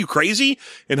money. What are you, crazy?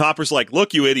 And Hopper's like,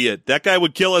 look, you idiot. That guy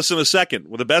would kill us in a second.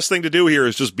 Well, the best thing to do here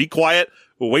is just be quiet.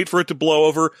 We'll wait for it to blow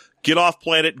over, get off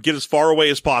planet, and get as far away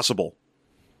as possible.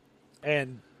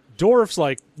 And Dorff's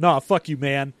like, nah, fuck you,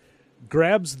 man.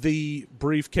 Grabs the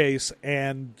briefcase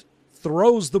and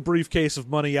throws the briefcase of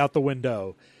money out the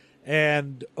window.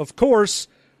 And, of course,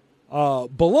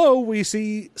 below we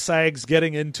see Saggs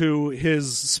getting into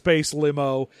his space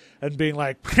limo and being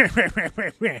like,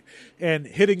 and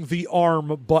hitting the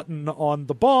arm button on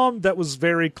the bomb that was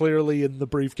very clearly in the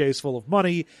briefcase full of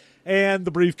money, and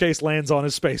the briefcase lands on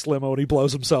his space limo and he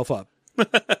blows himself up.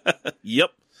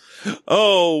 Yep.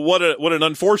 Oh, what an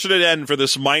unfortunate end for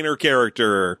this minor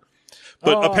character.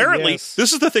 But apparently, yes.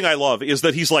 This is the thing I love, is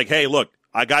that he's like, hey, look,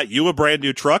 I got you a brand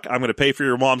new truck. I'm going to pay for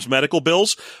your mom's medical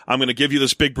bills. I'm going to give you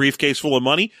this big briefcase full of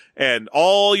money, and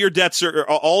all your debts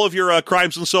all of your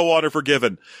crimes and so on are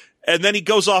forgiven. And then he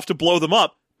goes off to blow them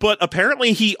up. But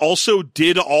apparently he also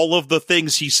did all of the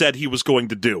things he said he was going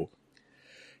to do.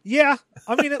 Yeah.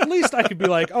 I mean, at least I could be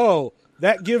like, oh,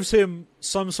 that gives him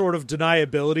some sort of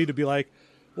deniability to be like,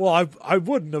 well, I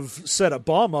wouldn't have set a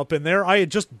bomb up in there. I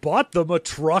had just bought them a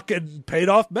truck and paid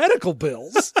off medical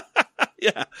bills.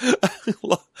 Yeah.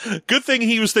 Good thing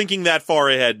he was thinking that far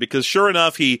ahead, because sure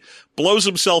enough, he blows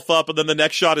himself up, and then the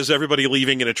next shot is everybody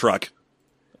leaving in a truck.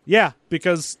 Yeah,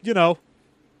 because,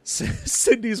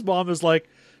 Cindy's mom is like,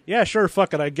 yeah, sure,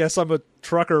 fuck it. I guess I'm a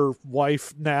trucker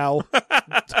wife now.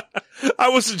 I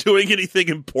wasn't doing anything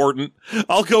important.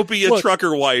 I'll go be a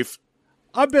trucker wife.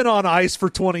 I've been on ice for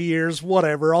 20 years.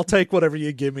 Whatever. I'll take whatever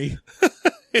you give me.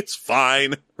 It's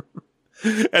fine.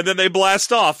 And then they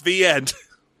blast off. The end.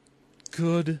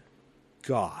 Good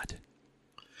God.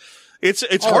 It's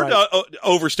hard to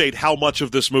overstate how much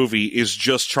of this movie is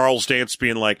just Charles Dance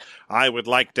being like, I would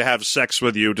like to have sex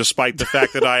with you despite the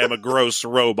fact that I am a gross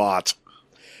robot.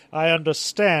 I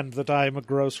understand that I am a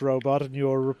gross robot and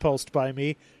you are repulsed by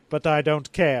me, but I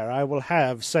don't care. I will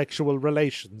have sexual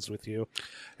relations with you.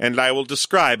 And I will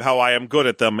describe how I am good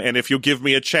at them, and if you give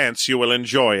me a chance, you will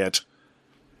enjoy it.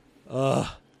 All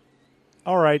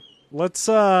right, let's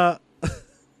get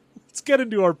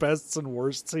into our bests and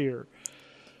worsts here.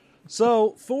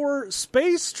 So, for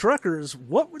Space Truckers,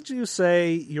 what would you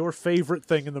say your favorite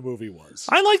thing in the movie was?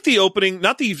 I like the opening,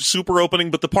 not the super opening,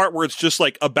 but the part where it's just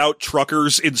like about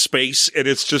truckers in space, and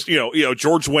it's just,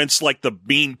 George Wentz like the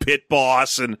mean pit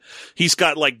boss, and he's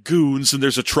got like goons, and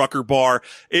there's a trucker bar.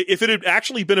 If it had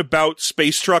actually been about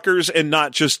space truckers and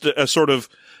not just a sort of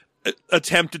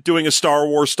attempt at doing a Star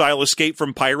Wars style escape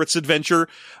from pirates adventure,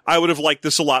 I would have liked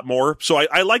this a lot more. So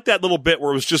I like that little bit where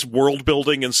it was just world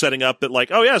building and setting up that like,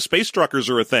 oh yeah, space truckers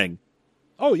are a thing.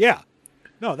 Oh yeah.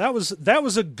 No, that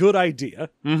was a good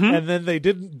idea, and then they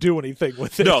didn't do anything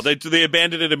with it. No, they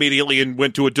abandoned it immediately and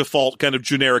went to a default kind of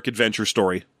generic adventure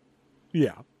story.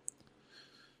 Yeah.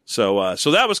 So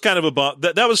that was kind of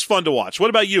that was fun to watch. What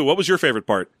about you? What was your favorite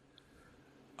part?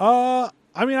 I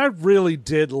mean, I really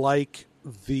did like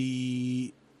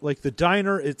the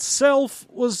diner itself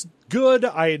was good.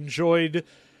 I enjoyed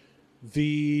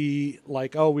the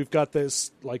we've got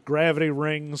this gravity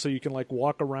ring, so you can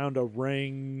walk around a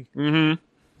ring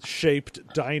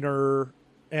shaped diner,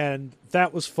 and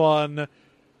that was fun.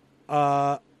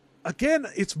 Again,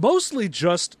 it's mostly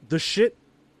just the shit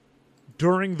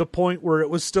during the point where it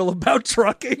was still about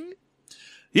trucking.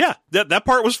 Yeah, that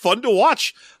part was fun to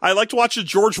watch. I liked watching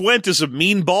George Wendt as a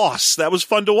mean boss. That was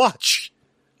fun to watch.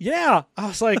 Yeah, I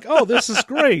was like, oh, this is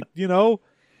great.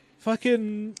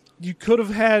 Fucking, you could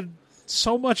have had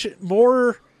so much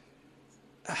more.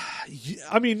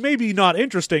 I mean, maybe not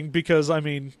interesting because,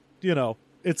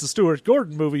 it's a Stuart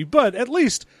Gordon movie, but at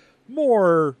least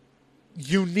more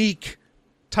unique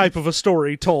type of a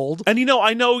story told. And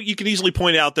I know you can easily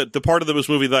point out that the part of this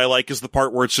movie that I like is the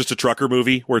part where it's just a trucker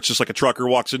movie, where it's just like a trucker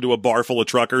walks into a bar full of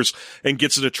truckers and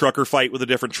gets in a trucker fight with a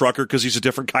different trucker because he's a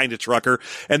different kind of trucker.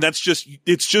 And it's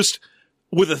just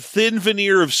with a thin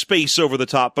veneer of space over the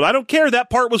top. But I don't care.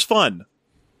 That part was fun.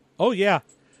 Oh, yeah.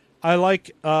 I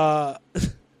like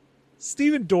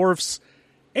Stephen Dorff's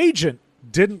agent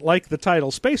didn't like the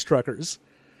title Space Truckers.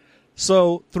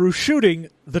 So through shooting,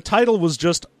 the title was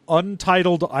just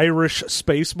Untitled Irish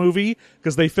Space Movie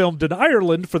because they filmed in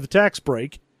Ireland for the tax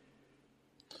break.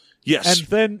 Yes. And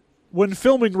then when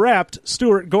filming wrapped,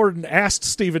 Stuart Gordon asked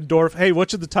Stephen Dorff, hey, what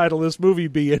should the title of this movie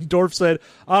be? And Dorff said,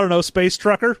 I don't know, Space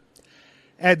Trucker.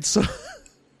 And so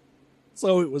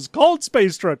it was called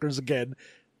Space Truckers again.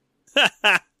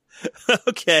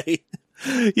 Okay.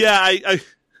 Yeah,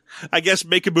 I guess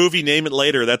make a movie, name it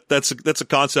later. That's a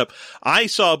concept. I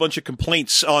saw a bunch of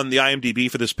complaints on the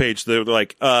IMDb for this page. They're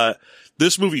like,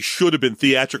 this movie should have been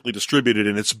theatrically distributed,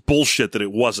 and it's bullshit that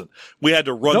it wasn't. We had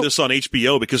to run this on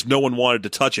HBO because no one wanted to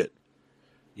touch it.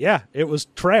 Yeah, it was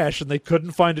trash, and they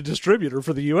couldn't find a distributor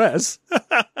for the U.S.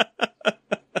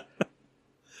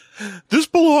 This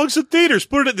belongs in theaters.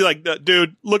 Put it in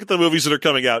dude, look at the movies that are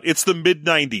coming out. It's the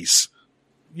mid-90s.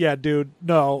 Yeah, dude,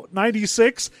 no.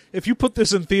 96, if you put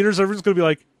this in theaters, everyone's going to be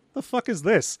like, the fuck is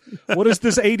this? What is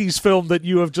this 80s film that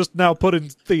you have just now put in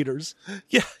theaters?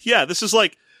 Yeah, this is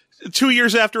 2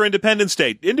 years after Independence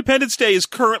Day. Independence Day is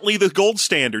currently the gold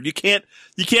standard. You can't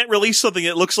release something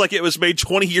that looks like it was made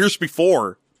 20 years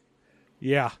before.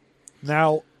 Yeah.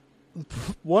 Now,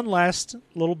 one last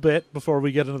little bit before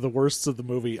we get into the worsts of the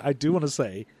movie. I do want to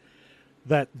say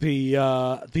that the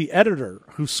editor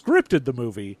who scripted the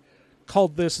movie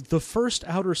called this the first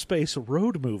outer space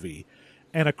road movie.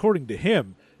 And according to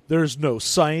him, there's no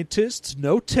scientists,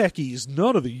 no techies,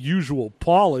 none of the usual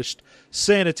polished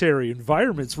sanitary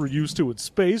environments we're used to in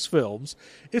space films.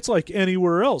 It's like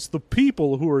anywhere else. The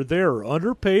people who are there are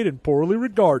underpaid and poorly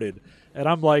regarded. And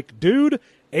I'm like, dude,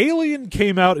 Alien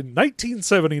came out in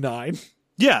 1979.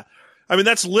 Yeah. I mean,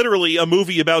 that's literally a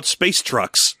movie about space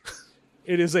trucks.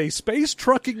 It is a space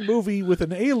trucking movie with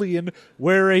an alien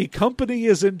where a company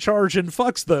is in charge and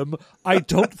fucks them. I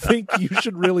don't think you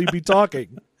should really be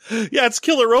talking. Yeah, it's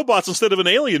killer robots instead of an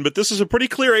alien, but this is a pretty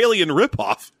clear alien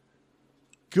ripoff.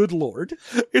 Good Lord.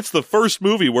 It's the first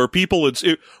movie where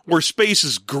where space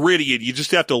is gritty and you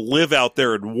just have to live out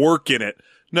there and work in it.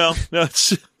 No,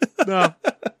 it's...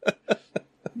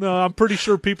 No, I'm pretty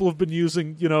sure people have been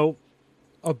using,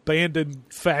 abandoned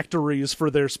factories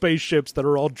for their spaceships that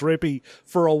are all drippy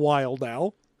for a while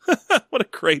now. What a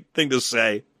great thing to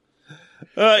say.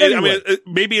 Anyway. I mean,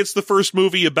 maybe it's the first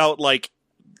movie about,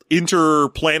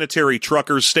 interplanetary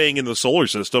truckers staying in the solar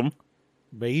system.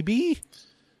 Maybe?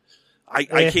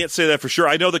 I can't say that for sure.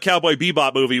 I know the Cowboy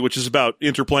Bebop movie, which is about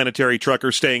interplanetary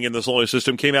truckers staying in the solar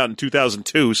system, came out in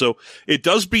 2002, so it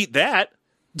does beat that.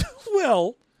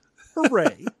 Well,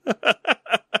 hooray.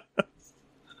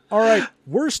 All right,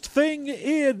 worst thing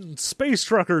in Space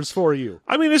Truckers for you.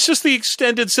 I mean, it's just the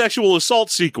extended sexual assault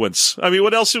sequence. I mean,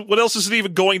 what else is it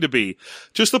even going to be?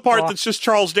 Just the part that's just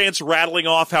Charles Dance rattling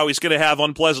off how he's going to have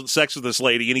unpleasant sex with this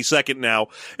lady any second now.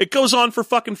 It goes on for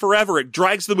fucking forever. It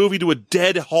drags the movie to a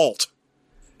dead halt.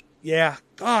 Yeah,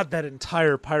 God, that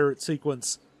entire pirate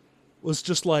sequence was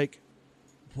just like,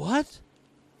 what?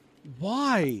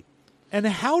 Why? And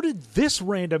how did this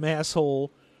random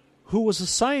asshole, who was a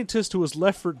scientist who was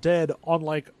left for dead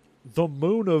on, the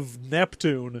moon of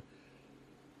Neptune,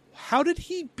 how did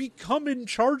he become in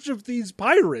charge of these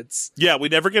pirates? Yeah, we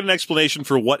never get an explanation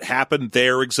for what happened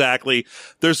there exactly.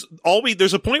 There's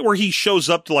a point where he shows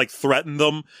up to like threaten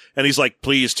them, and he's like,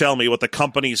 "Please tell me what the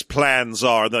company's plans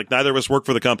are." They're like, neither of us work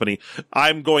for the company.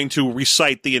 I'm going to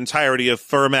recite the entirety of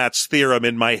Fermat's theorem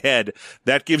in my head.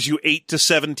 That gives you 8 to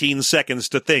 17 seconds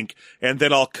to think, and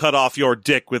then I'll cut off your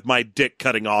dick with my dick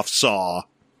cutting off saw.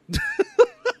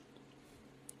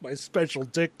 My special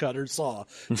dick cutter saw.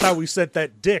 That's how we sent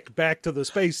that dick back to the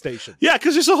space station. Yeah,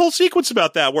 because there's a whole sequence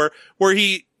about that where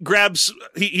he grabs,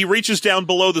 he reaches down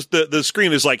below the screen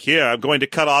and is like, "Here, I'm going to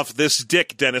cut off this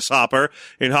dick, Dennis Hopper."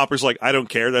 And Hopper's like, "I don't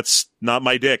care. That's not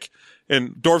my dick."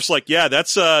 And Dorf's like, "Yeah,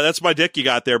 that's my dick you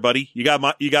got there, buddy. You got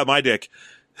my dick."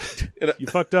 You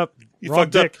fucked up. You Wrong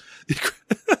fucked dick.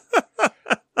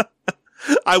 up.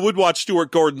 I would watch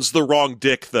Stuart Gordon's The Wrong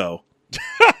Dick, though.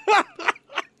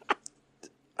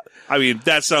 I mean,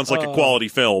 that sounds like a quality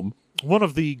film. One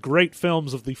of the great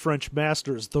films of the French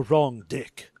masters, The Wrong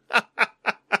Dick.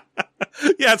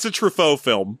 Yeah, it's a Truffaut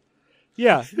film.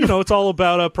 Yeah, it's all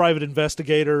about a private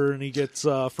investigator, and he gets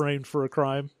framed for a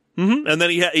crime. Mm-hmm. And then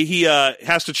he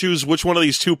has to choose which one of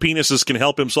these two penises can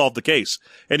help him solve the case,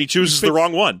 and he chooses the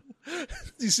wrong one.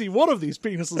 You see, one of these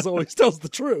penises always tells the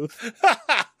truth.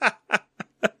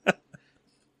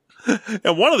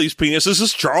 And one of these penises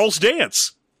is Charles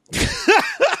Dance.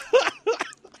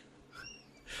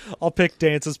 I'll pick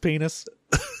Dance's penis.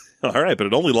 All right, but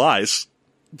it only lies.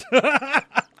 All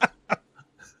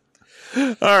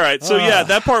right, so yeah,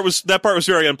 that part was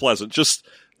very unpleasant. Just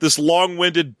this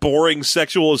long-winded, boring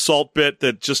sexual assault bit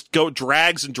that just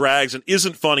drags and drags and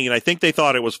isn't funny, and I think they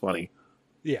thought it was funny.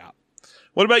 Yeah.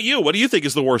 What about you? What do you think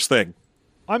is the worst thing?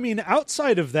 I mean,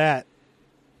 outside of that,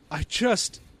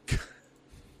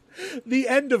 the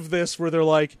end of this where they're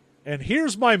like, "And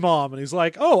here's my mom," and he's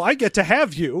like, "Oh, I get to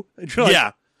have you." And you're like,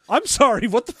 yeah. I'm sorry,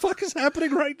 what the fuck is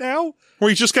happening right now? Where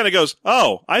he just kind of goes,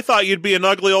 "Oh, I thought you'd be an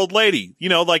ugly old lady.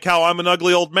 Like how I'm an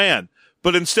ugly old man.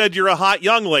 But instead you're a hot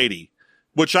young lady,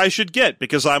 which I should get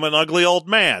because I'm an ugly old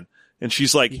man." And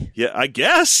she's like, "Yeah, I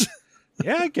guess."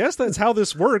 Yeah, I guess that's how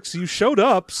this works. You showed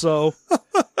up, so.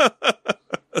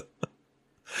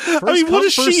 What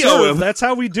does she owe him? That's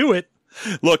how we do it.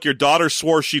 "Look, your daughter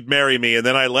swore she'd marry me, and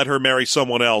then I let her marry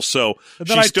someone else, so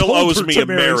she still owes me a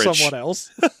marriage. Someone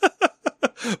else.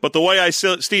 But the way I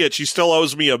see it, she still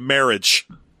owes me a marriage."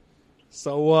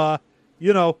 So,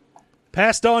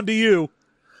 passed on to you.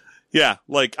 Yeah,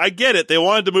 I get it. They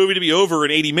wanted the movie to be over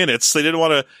in 80 minutes. They didn't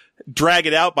want to drag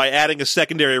it out by adding a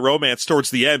secondary romance towards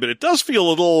the end, but it does feel a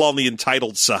little on the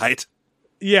entitled side.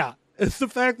 Yeah, it's the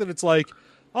fact that it's like,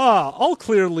 I'll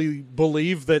clearly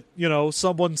believe that,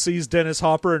 someone sees Dennis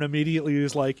Hopper and immediately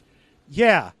is like,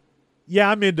 yeah,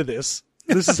 I'm into this.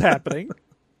 This is happening.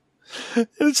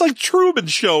 It's like Truman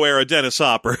Show era Dennis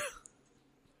Hopper.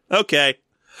 Okay.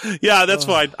 Yeah, that's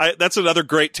fine. That's another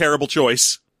great, terrible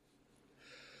choice.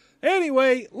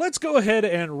 Anyway, let's go ahead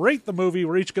and rate the movie.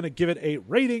 We're each going to give it a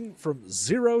rating from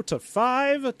 0 to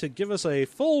 5 to give us a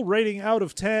full rating out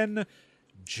of 10.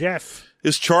 Jeff.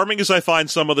 As charming as I find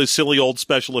some of the silly old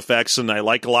special effects, and I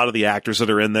like a lot of the actors that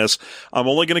are in this, I'm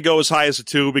only going to go as high as a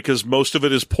 2 because most of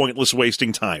it is pointless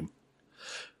wasting time.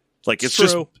 It's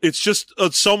just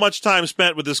so much time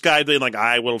spent with this guy being like,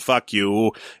 "I will fuck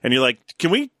you." And you're like,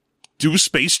 can we do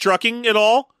space trucking at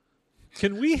all?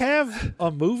 Can we have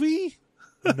a movie?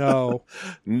 No.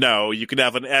 No, you can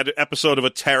have an episode of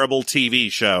a terrible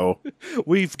TV show.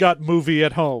 We've got movie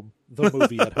at home. The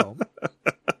movie at home.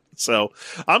 So,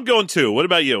 I'm going 2. What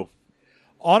about you?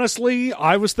 Honestly,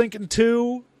 I was thinking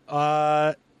 2.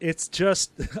 It's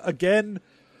just, again,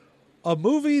 a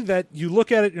movie that you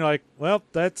look at it and you're like, well,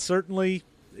 that certainly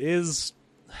is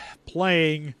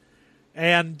playing,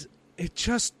 and it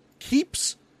just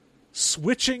keeps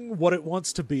switching what it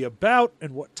wants to be about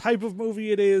and what type of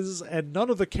movie it is, and none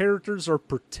of the characters are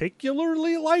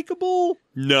particularly likable.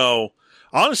 No.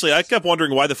 Honestly, I kept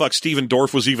wondering why the fuck Stephen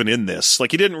Dorff was even in this. He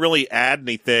didn't really add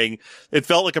anything. It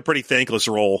felt like a pretty thankless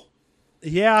role.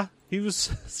 Yeah, he was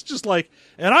just like,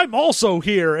 "And I'm also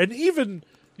here," and even...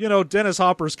 Dennis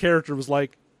Hopper's character was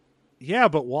like, "Yeah,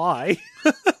 but why?"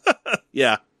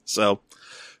 Yeah. So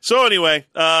anyway,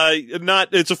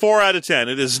 it's a 4 out of 10.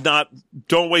 It is not,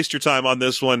 don't waste your time on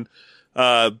this one,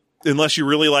 unless you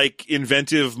really like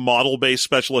inventive model-based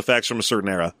special effects from a certain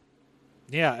era.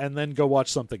 Yeah, and then go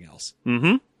watch something else.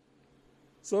 Mm-hmm.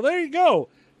 So there you go.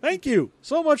 Thank you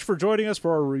so much for joining us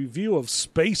for our review of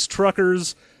Space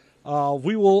Truckers.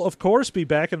 We will, of course, be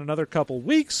back in another couple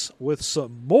weeks with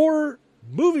some more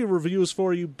movie reviews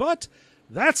for you, but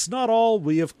that's not all.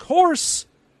 We, of course,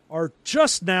 are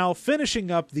just now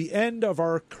finishing up the end of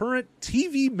our current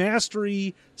TV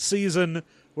Mastery season,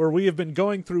 where we have been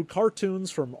going through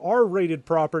cartoons from R-rated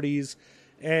properties,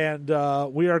 and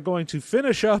we are going to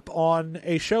finish up on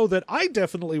a show that I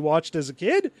definitely watched as a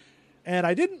kid, and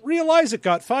I didn't realize it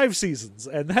got 5 seasons,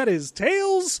 and that is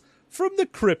Tales from the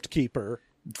Crypt Keeper.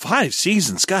 5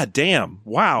 seasons, god damn.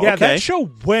 Wow, Yeah, okay. that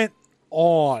show went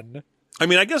on. I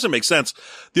mean, I guess it makes sense.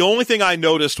 The only thing I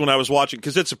noticed when I was watching,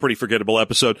 because it's a pretty forgettable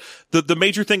episode, the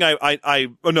major thing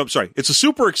it's a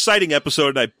super exciting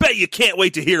episode, and I bet you can't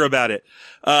wait to hear about it.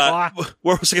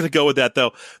 Where was I going to go with that,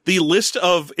 though? The list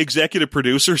of executive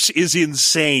producers is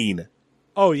insane.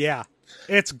 Oh, yeah.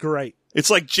 It's great. It's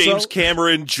like James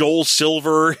Cameron, Joel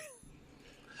Silver.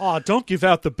 Aw, don't give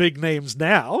out the big names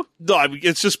now. No, I mean,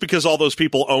 it's just because all those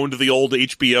people owned the old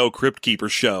HBO Crypt Keeper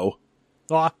show.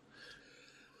 Aw.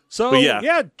 So, But yeah.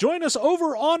 yeah, join us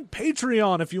over on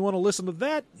Patreon. If you want to listen to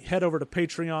that, head over to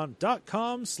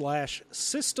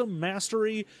patreon.com/System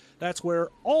Mastery. That's where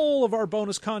all of our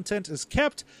bonus content is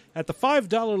kept. At the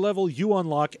 $5 level, you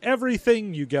unlock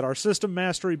everything. You get our System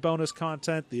Mastery bonus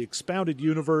content, the Expounded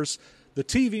Universe, the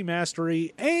TV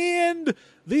Mastery, and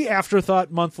the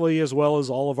Afterthought Monthly, as well as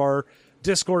all of our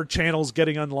Discord channels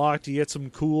getting unlocked. You get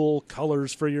some cool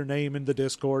colors for your name in the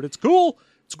Discord. It's cool.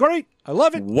 It's great. I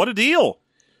love it. What a deal.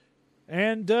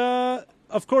 And,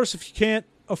 of course, if you can't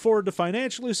afford to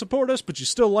financially support us, but you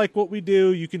still like what we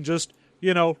do, you can just,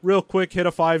 real quick hit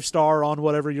a 5-star on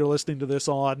whatever you're listening to this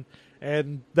on,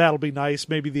 and that'll be nice.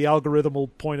 Maybe the algorithm will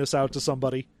point us out to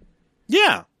somebody.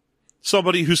 Yeah.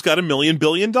 Somebody who's got $1 million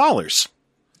billion.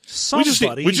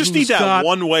 Somebody we just need who's that got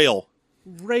one whale.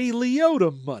 Ray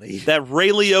Liotta money. That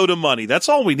Ray Liotta money. That's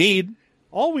all we need.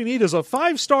 All we need is a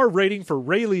 5-star rating for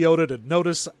Ray Liotta to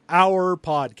notice our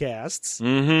podcasts.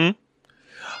 Mm-hmm.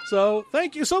 So,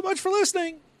 thank you so much for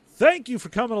listening. Thank you for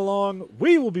coming along.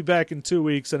 We will be back in 2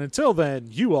 weeks, and until then,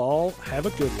 you all have a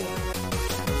good one.